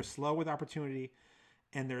out the year slow with opportunity,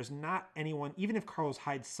 and there's not anyone. Even if Carlos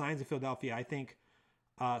Hyde signs in Philadelphia, I think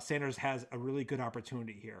Sanders has a really good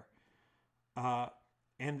opportunity here.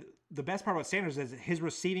 And the best part about Sanders is his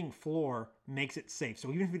receiving floor makes it safe.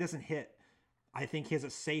 So even if he doesn't hit, I think he has a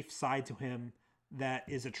safe side to him that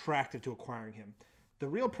is attractive to acquiring him. The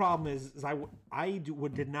real problem is I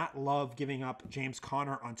did not love giving up James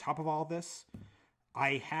Conner on top of all this.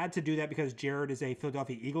 I had to do that because Jared is a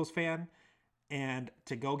Philadelphia Eagles fan, and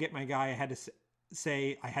to go get my guy, I had to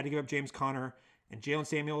say I had to give up James Conner and Jalen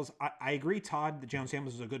Samuels. I agree, Todd, that Jalen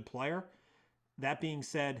Samuels is a good player. That being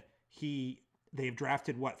said, they've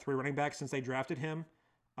drafted 3 running backs since they drafted him.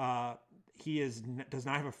 He does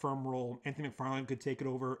not have a firm role. Anthony McFarland could take it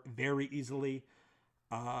over very easily.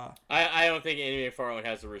 I don't think Anthony McFarland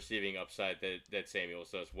has the receiving upside that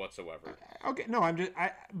Samuels does whatsoever. Okay, no, I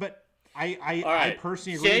right.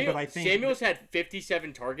 personally agree, but I think Samuels had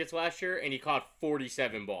 57 targets last year, and he caught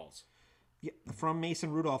 47 balls. Yeah, from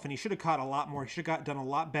Mason Rudolph, and he should have caught a lot more. He should have done a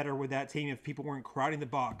lot better with that team if people weren't crowding the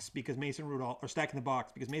box because Mason Rudolph, or stacking the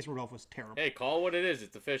box because Mason Rudolph was terrible. Hey, call it what it is.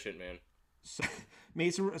 It's efficient, man. So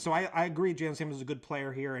I agree. Jalen Samuels is a good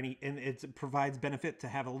player here, and it provides benefit to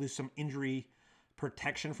have at least some injury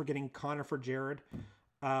protection for getting Connor for Jared.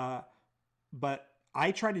 But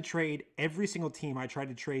I tried to trade every single team. I tried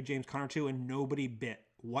to trade James Conner to, and nobody bit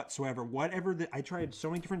whatsoever. I tried so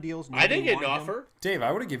many different deals. I didn't get an offer. Dave,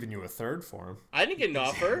 I would have given you a third for him. I didn't get an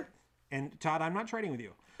offer. And Todd, I'm not trading with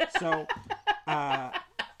you. So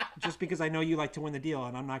just because I know you like to win the deal,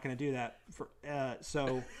 and I'm not going to do that.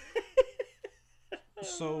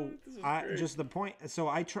 So This is I great. just the point. So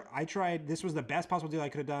I tried. This was the best possible deal I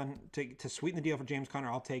could have done to sweeten the deal for James Conner.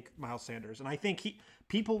 I'll take Miles Sanders, and I think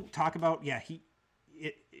people talk about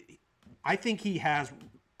I think he has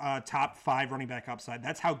top 5 running back upside.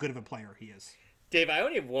 That's how good of a player he is. Dave, I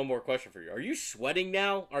only have one more question for you. Are you sweating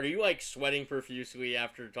now? Are you like sweating profusely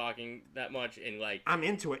after talking that much? And like, I'm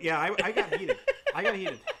into it. Yeah, I got heated. I got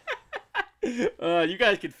heated. you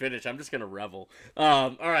guys can finish. I'm just gonna revel.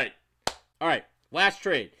 All right. Last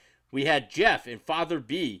trade. We had Jeff and Father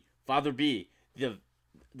B,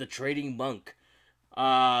 the trading monk.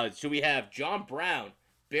 So we have John Brown,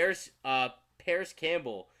 Paris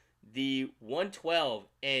Campbell, the 112,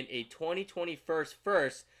 and a 2021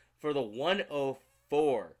 first for the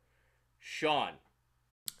 104. Sean.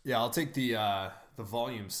 Yeah, I'll take the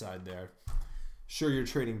volume side there. Sure, you're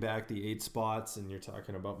trading back the 8 spots, and you're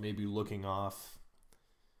talking about maybe looking off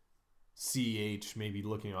CH, maybe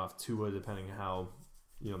looking off Tua, depending how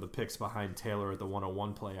the picks behind Taylor at the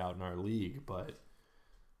 101 play out in our league. But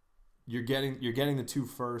you're getting the 2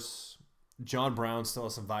 firsts. John Brown still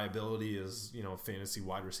has some viability as fantasy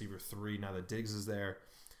wide receiver 3 now that Diggs is there.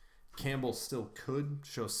 Campbell still could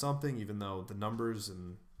show something, even though the numbers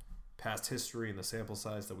and past history and the sample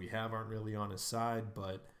size that we have aren't really on his side.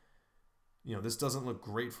 But this doesn't look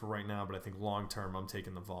great for right now, but I think long term I'm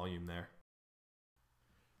taking the volume there.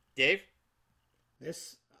 Dave?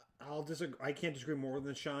 I can't disagree more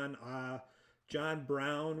than Sean. John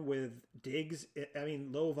Brown with Diggs. I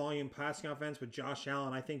mean, low volume passing offense with Josh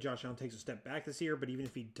Allen. I think Josh Allen takes a step back this year, but even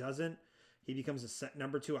if he doesn't, he becomes a set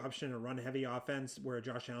number 2 option in a run heavy offense where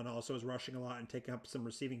Josh Allen also is rushing a lot and taking up some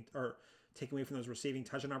receiving or taking away from those receiving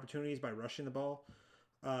touchdown opportunities by rushing the ball.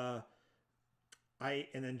 John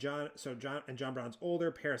Brown's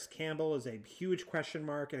older. Paris Campbell is a huge question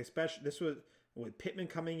mark, and especially this was with Pittman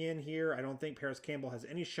coming in here. I don't think Paris Campbell has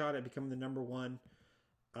any shot at becoming the number 1.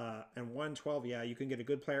 And 112, yeah, you can get a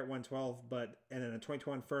good player at 112, and then a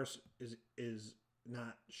 2021 first is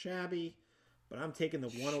not shabby, but I'm taking the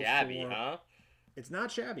 104. Shabby, huh? It's not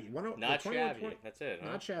shabby. Not shabby. That's it.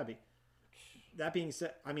 Huh? Not shabby. That being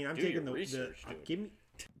said, I mean, I'm taking the research. Give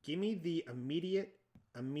me the immediate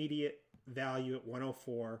value at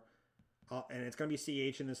 104, and it's going to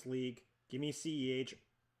be CH in this league. Give me CH,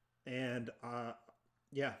 and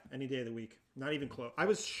yeah, any day of the week. Not even close. I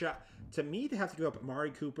was shocked. To me, to have to go up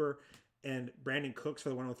Amari Cooper and Brandon Cooks for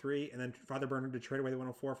the 103, and then Father Bernard to trade away the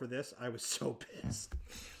 104 for this, I was so pissed.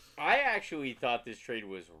 I actually thought this trade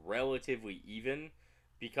was relatively even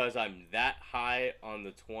because I'm that high on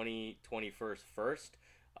the 2021 first.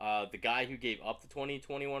 The guy who gave up the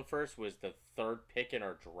 2021 first was the 3rd pick in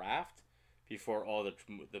our draft before all the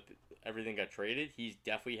everything got traded. He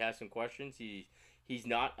definitely has some questions. He's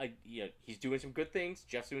not he's doing some good things.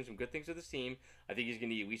 Jeff's doing some good things with his team. I think he's going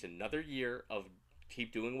to need at least another year of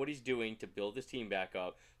keep doing what he's doing to build his team back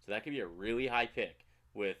up. So that could be a really high pick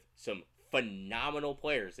with some phenomenal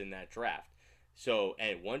players in that draft. So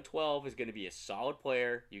at 112 is going to be a solid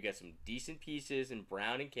player. You get some decent pieces in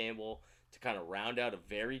Brown and Campbell to kind of round out a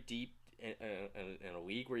very deep in a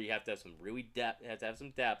league where you have to have some really depth. Have to have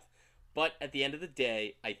some depth. But at the end of the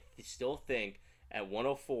day, I still think at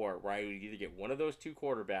 104, where I would either get one of those 2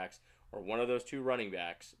 quarterbacks or one of those 2 running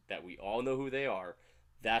backs that we all know who they are,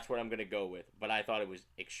 that's what I'm going to go with. But I thought it was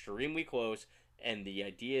extremely close, and the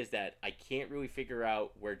idea is that I can't really figure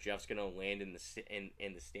out where Jeff's going to land in the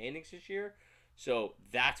standings this year. So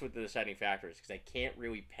that's what the deciding factor is, because I can't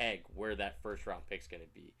really peg where that first-round pick's going to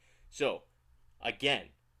be. So, again,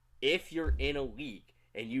 if you're in a league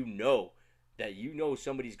and you know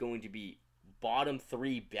somebody's going to be bottom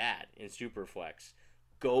 3 bad in Superflex,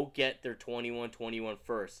 go get their 21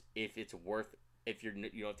 first if it's worth, if you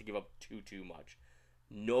don't have to give up too much.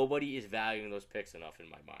 Nobody is valuing those picks enough in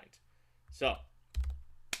my mind. So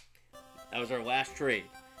that was our last trade.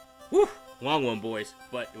 Whew, long one, boys,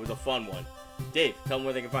 but it was a fun one. Dave, tell them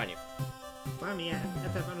where they can find you. Find me at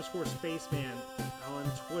FF_Spaceman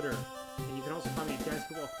on Twitter. And you can also find me at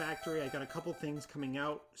Dynasty Football Factory. I got a couple things coming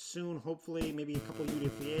out soon, hopefully. Maybe a couple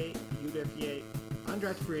UDFA,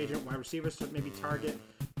 undrafted free agent, wide receivers to maybe target.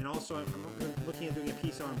 And also, I'm looking at doing a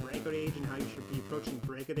piece on breakout age and how you should be approaching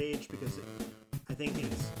breakout age, because I think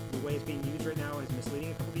the way it's being used right now is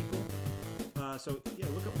misleading a couple people. So, yeah,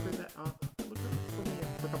 look up for that. Look up for me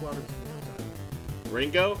for a couple hours.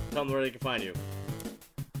 Ringo, tell them where they can find you.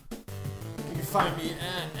 You can find me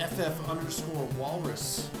at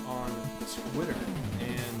FF_Walrus on Twitter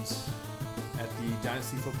and at the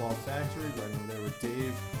Dynasty Football Factory, right over there with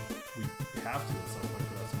Dave. We have to at some point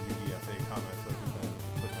put out some UDFA comments, but we've been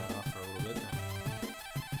putting that off for a little bit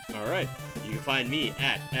now. All right. You can find me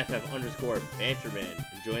at FF_Banterman.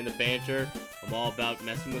 Enjoying the banter. I'm all about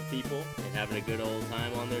messing with people and having a good old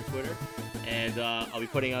time on their Twitter. And I'll be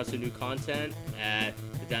putting out some new content at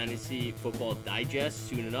the Dynasty Football Digest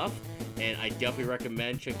soon enough. And I definitely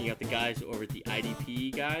recommend checking out the guys over at the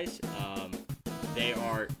IDP guys. They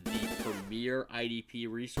are the premier IDP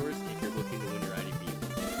resource if you're looking to win your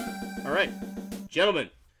IDP. All right, gentlemen,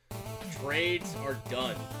 trades are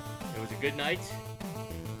done. It was a good night.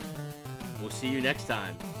 We'll see you next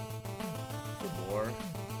time for more.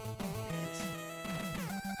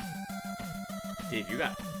 Dave, you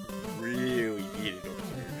got really heated over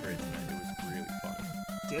some of your trades tonight. It was really fun.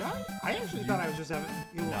 Did I? I actually thought I was just having.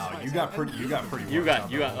 No, you got pretty. You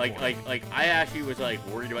got like I actually was like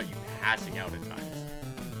worried about you passing out at times.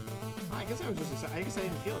 I guess I was just. I guess I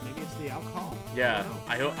didn't feel it. Maybe it's the alcohol. Yeah,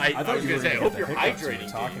 I was gonna say. I hope you're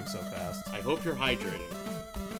hydrating. Talking so fast. I hope you're hydrating.